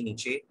आपको ये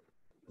नीचे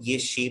ये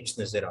शेप्स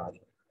नजर आ रही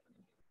है।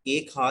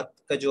 एक हाथ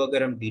का जो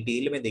अगर हम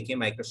डिटेल में देखें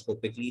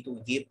माइक्रोस्कोपिकली तो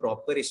ये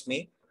प्रॉपर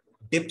इसमें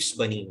डिप्स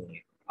बनी हुई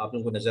हैं, आप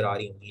लोगों को नजर आ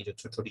रही होंगी जो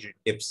छोटी छोटी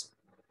डिप्स।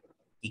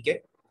 ठीक है,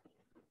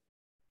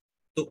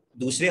 तो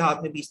दूसरे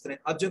हाथ में भी इस तरह।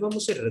 अब जब हम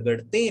उसे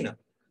रगड़ते हैं ना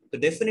तो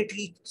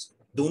डेफिनेटली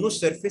दोनों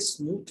सरफेस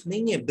स्मूथ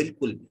नहीं है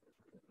बिल्कुल भी।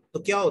 तो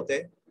क्या होता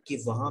है कि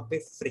वहां पे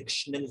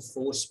फ्रिक्शनल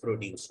फोर्स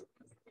प्रोड्यूस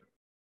होती है,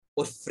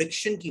 और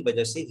फ्रिक्शन की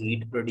वजह से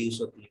हीट प्रोड्यूस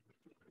होती है,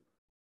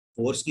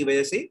 फोर्स की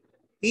वजह से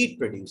हीट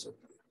प्रोड्यूस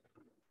होती है।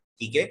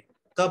 ठीक है,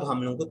 तब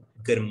हम लोगों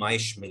को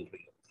गर्माइश मिल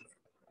रही होती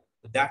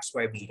है। That's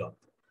why we run.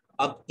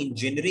 अब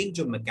इंजीनियरिंग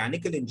जो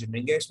मैकेनिकल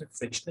इंजीनियरिंग है इसमें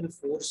फ्रिक्शनल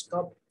फोर्स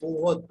का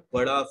बहुत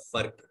बड़ा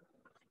फर्क है।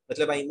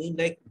 मतलब आई मीन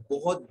लाइक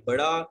बहुत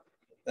बड़ा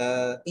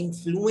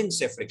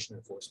इन्फ्लुएंस है फ्रिक्शनल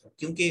फोर्स का,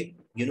 क्योंकि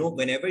you know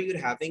whenever you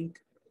are having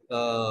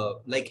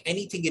like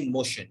anything in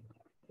motion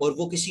और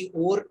वो किसी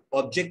और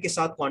ऑब्जेक्ट के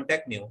साथ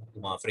कांटेक्ट में हो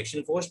तो वहां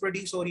फ्रिक्शनल फोर्स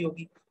प्रोड्यूस हो रही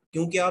होगी।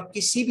 क्योंकि आप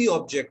किसी भी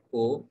ऑब्जेक्ट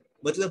को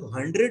मतलब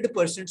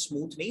 100%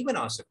 स्मूथ नहीं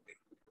बना सकते।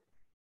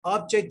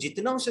 आप चाहे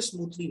जितना उसे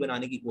स्मूथली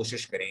बनाने की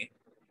कोशिश करें,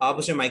 आप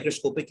उसे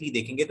माइक्रोस्कोपिकली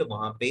देखेंगे तो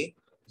वहां पे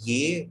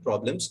ये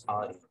प्रॉब्लम्स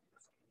आ रही है।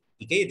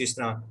 ठीक है, जिस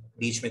तरह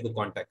बीच में कोई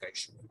कांटेक्ट का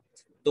इशू है।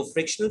 तो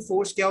फ्रिक्शनल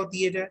फोर्स क्या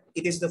होती है?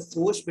 It is the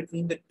force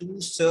between the two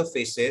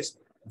surfaces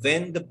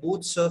when the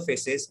both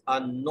surfaces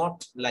are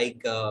not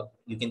like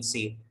you can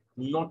say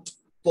not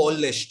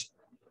polished,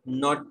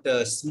 not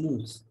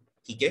smooth.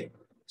 ठीक है,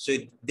 so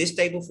this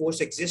type of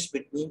force exists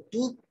between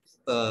two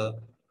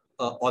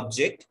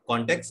object,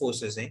 contact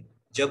forces हैं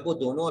जब वो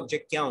दोनों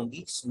object क्या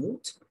होंगी?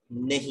 Smooth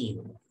नहीं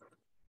होंगी।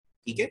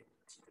 ठीक है,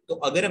 तो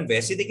अगर हम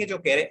वैसे देखें जो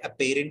कह रहे हैं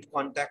अपेरेंट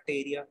कॉन्टैक्ट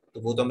एरिया,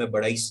 तो वो तो हमें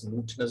बड़ा ही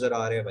स्मूथ नजर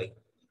आ रहा है भाई।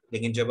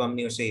 लेकिन जब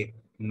हमने उसे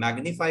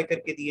मैग्नीफाई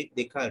करके दिए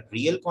देखा,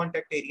 रियल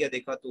कॉन्टैक्ट एरिया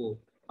देखा, तो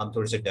हम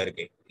थोड़े से डर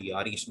गए कि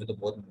यार इसमें तो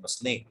बहुत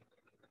मसले हैं।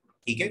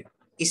 ठीक है,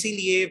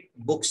 इसीलिए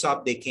बुक्स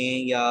आप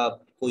देखें या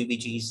कोई भी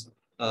चीज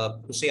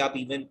उसे आप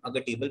इवन अगर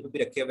टेबल पे भी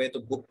रखे हुए हैं तो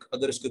बुक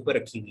अगर उसके ऊपर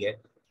रखी हुई है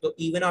तो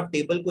इवन आप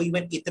टेबल को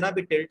इवन इतना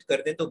भी टिल्ट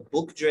कर दें तो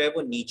बुक जो है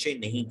वो नीचे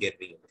नहीं गिर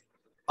रही होती।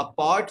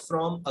 अपार्ट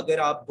फ्रॉम अगर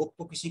आप बुक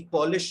को किसी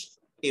पॉलिश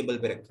टेबल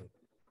पे रखें,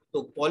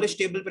 तो पॉलिश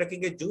टेबल पे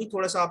रखेंगे जो ही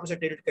थोड़ा सा आप उसे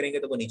टिल्ट करेंगे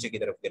तो वो नीचे की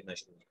तरफ गिरना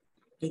शुरू होगा।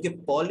 क्योंकि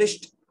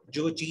पॉलिश्ड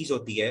जो चीज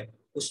होती है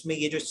उसमें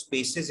ये जो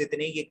स्पेसेस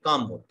इतने ये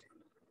कम होते हैं,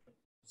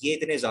 ये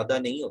इतने ज्यादा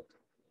नहीं होते।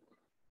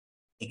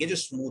 ठीक है, जो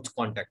स्मूथ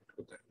कॉन्टैक्ट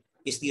होता है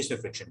इसलिए इसमें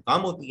फ्रिक्शन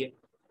कम होती है।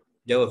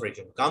 जब वो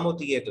फ्रिक्शन कम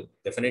होती है तो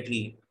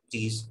डेफिनेटली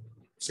चीज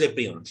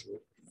स्लिपरी होना शुरू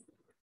होती है।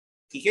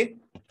 ठीक है,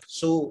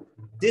 so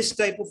this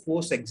type of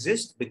force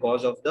exist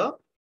because of the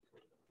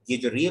ये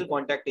जो रियल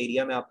कॉन्टैक्ट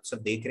एरिया में आप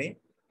सब देख रहे हैं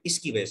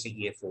इसकी वजह से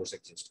ये फोर्स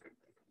एग्जिस्ट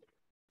करता है।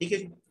 ठीक है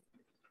जी,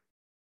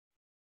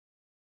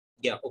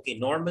 या okay.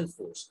 Normal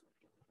force,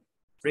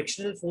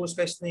 frictional force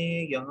का इसने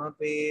यहाँ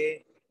पे,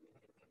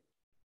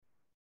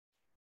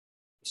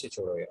 इसे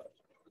छोड़ो यार।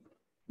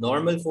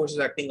 Normal force is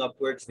acting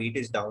upward, wait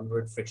is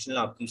downward, frictional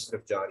आपकी इस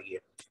तरफ जा रही है।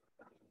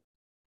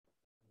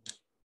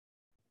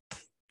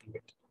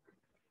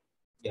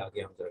 ये आ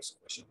गया हम जरा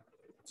क्वेश्चन।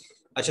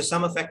 अच्छा,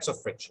 सम इफेक्ट्स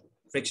ऑफ फ्रिक्शन।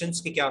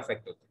 फ्रिक्शंस के क्या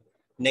इफेक्ट होते हैं?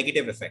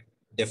 Negative effect,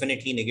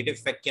 definitely negative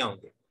effect क्या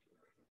होंगे?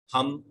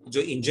 हम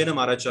जो इंजन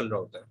हमारा चल रहा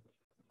होता है,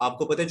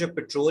 आपको पता है जो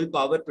पेट्रोल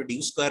पावर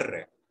प्रोड्यूस कर रहा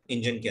है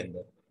इंजन के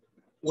अंदर,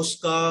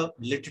 उसका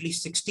लिटरली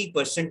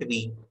 60%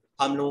 भी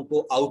हम लोगों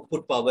को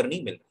आउटपुट पावर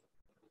नहीं मिल रही।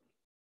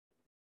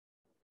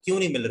 क्यों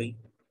नहीं मिल रही?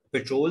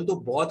 पेट्रोल तो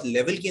बहुत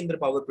लेवल के अंदर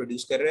पावर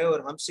प्रोड्यूस कर रहा है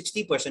और हम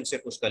 60%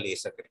 सिर्फ उसका ले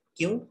सक रहे हैं।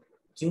 क्यों?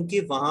 क्योंकि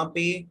वहां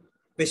पे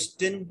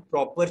पिस्टन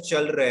प्रॉपर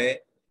चल रहा है।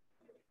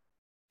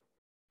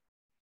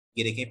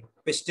 ये देखें,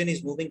 piston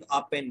is moving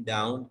up and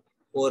down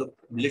और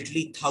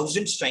लिटरली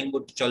थाउजेंड्स टाइम वो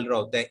चल रहा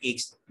होता है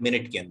 1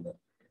 मिनट के अंदर।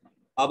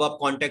 अब आप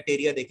कॉन्टैक्ट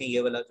एरिया देखें,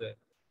 ये वाला जो है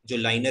जो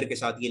लाइनर के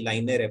साथ, ये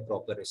लाइनर है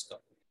प्रॉपर इसका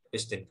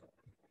पिस्टन का,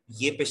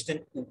 ये पिस्टन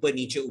ऊपर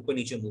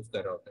नीचे मूव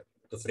कर रहा होता है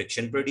तो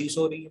फ्रिक्शन प्रोड्यूस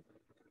हो रही है।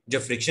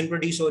 जब फ्रिक्शन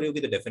प्रोड्यूस हो रही होगी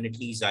तो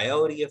डेफिनेटली जाया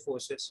हो रही है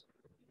फोर्सेस,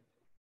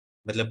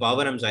 मतलब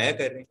पावर हम जाया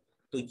कर रहे हैं।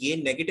 तो ये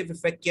नेगेटिव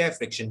इफेक्ट क्या है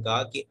फ्रिक्शन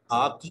का कि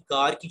आपकी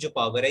कार की जो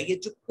पावर है, ये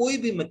जो कोई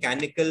भी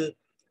मैकेनिकल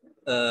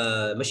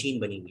मशीन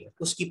बनी हुई है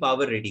उसकी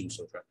पावर रिड्यूस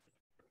हो जाती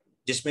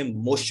है जिसमें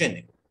मोशन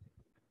है।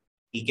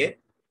 ठीक है,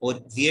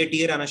 और वियर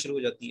टियर आना शुरू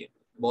हो जाती है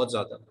बहुत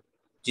ज्यादा।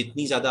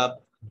 जितनी ज्यादा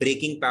आप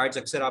ब्रेकिंग पैड्स,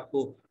 अक्सर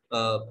आपको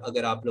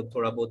अगर आप लोग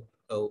थोड़ा बहुत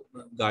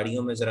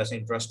गाड़ियों में जरा सा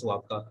इंटरेस्ट हो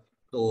आपका,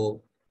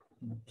 तो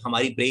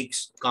हमारी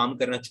ब्रेक्स काम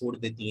करना छोड़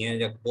देती हैं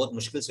या बहुत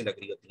मुश्किल से लग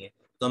रही होती हैं,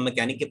 तो हम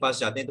मैकेनिक के पास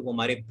जाते हैं तो वो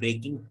हमारे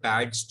ब्रेकिंग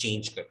पैड्स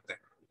चेंज करता है।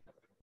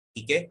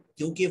 ठीक है,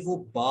 क्योंकि वो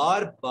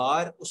बार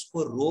बार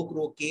उसको रोक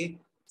रोक के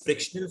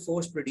फ्रिक्शनल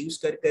फोर्स प्रोड्यूस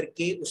कर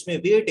करके उसमें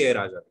वेट एयर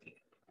आ जाती है,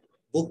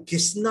 वो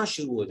घिसना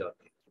शुरू हो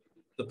जाते हैं,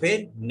 तो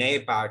फिर नए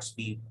पार्ट्स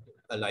भी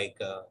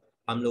लाइक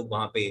हम लोग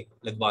वहां पे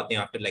लगवाते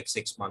हैं आफ्टर लाइक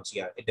 6 months,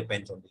 या it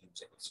depends on the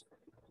users.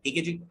 ठीक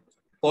है जी।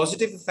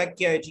 पॉजिटिव इफेक्ट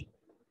क्या है जी?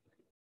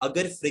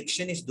 अगर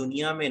फ्रिक्शन इस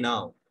दुनिया में ना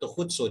हो तो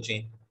खुद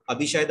सोचें,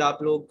 अभी शायद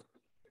आप लोग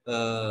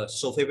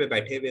सोफे पे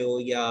बैठे हुए हो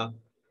या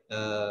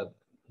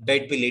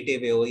बेड पे लेटे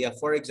हुए हो, या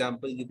for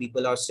example you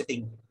people are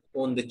sitting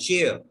on the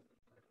chair,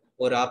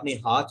 और आपने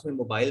हाथ में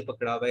मोबाइल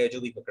पकड़ा हुआ है या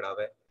जो भी पकड़ा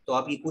हुआ है, तो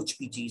आप ये कुछ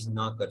भी चीज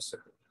ना कर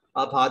सको।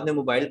 आप हाथ में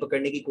मोबाइल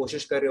पकड़ने की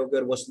कोशिश कर रहे होगे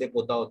और वो स्लिप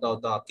होता होता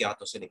होता आपके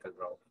हाथों से निकल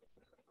रहा होगा।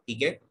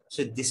 ठीक है।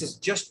 So this is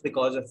just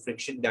because of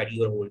friction that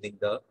you are holding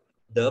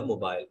the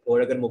mobile.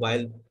 और अगर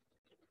मोबाइल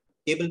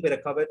टेबल पे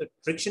रखा हुआ है तो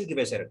फ्रिक्शन की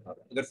वजह से रखा हुआ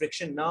है, अगर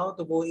फ्रिक्शन ना हो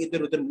तो वो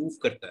इधर उधर मूव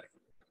करता है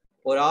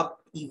और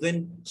आप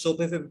इवन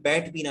सोफे पे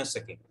बैठ भी ना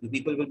सके,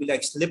 people will be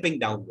like slipping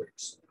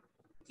downwards.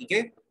 ठीक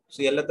है।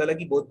 सो ये अल्लाह ताला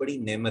की बहुत बड़ी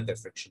नेमत है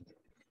फ्रिक्शन।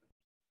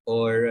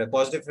 और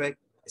positive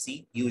effect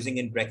C using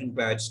in breaking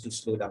pads to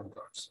slow down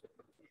cars.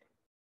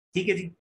 ठीक है जी।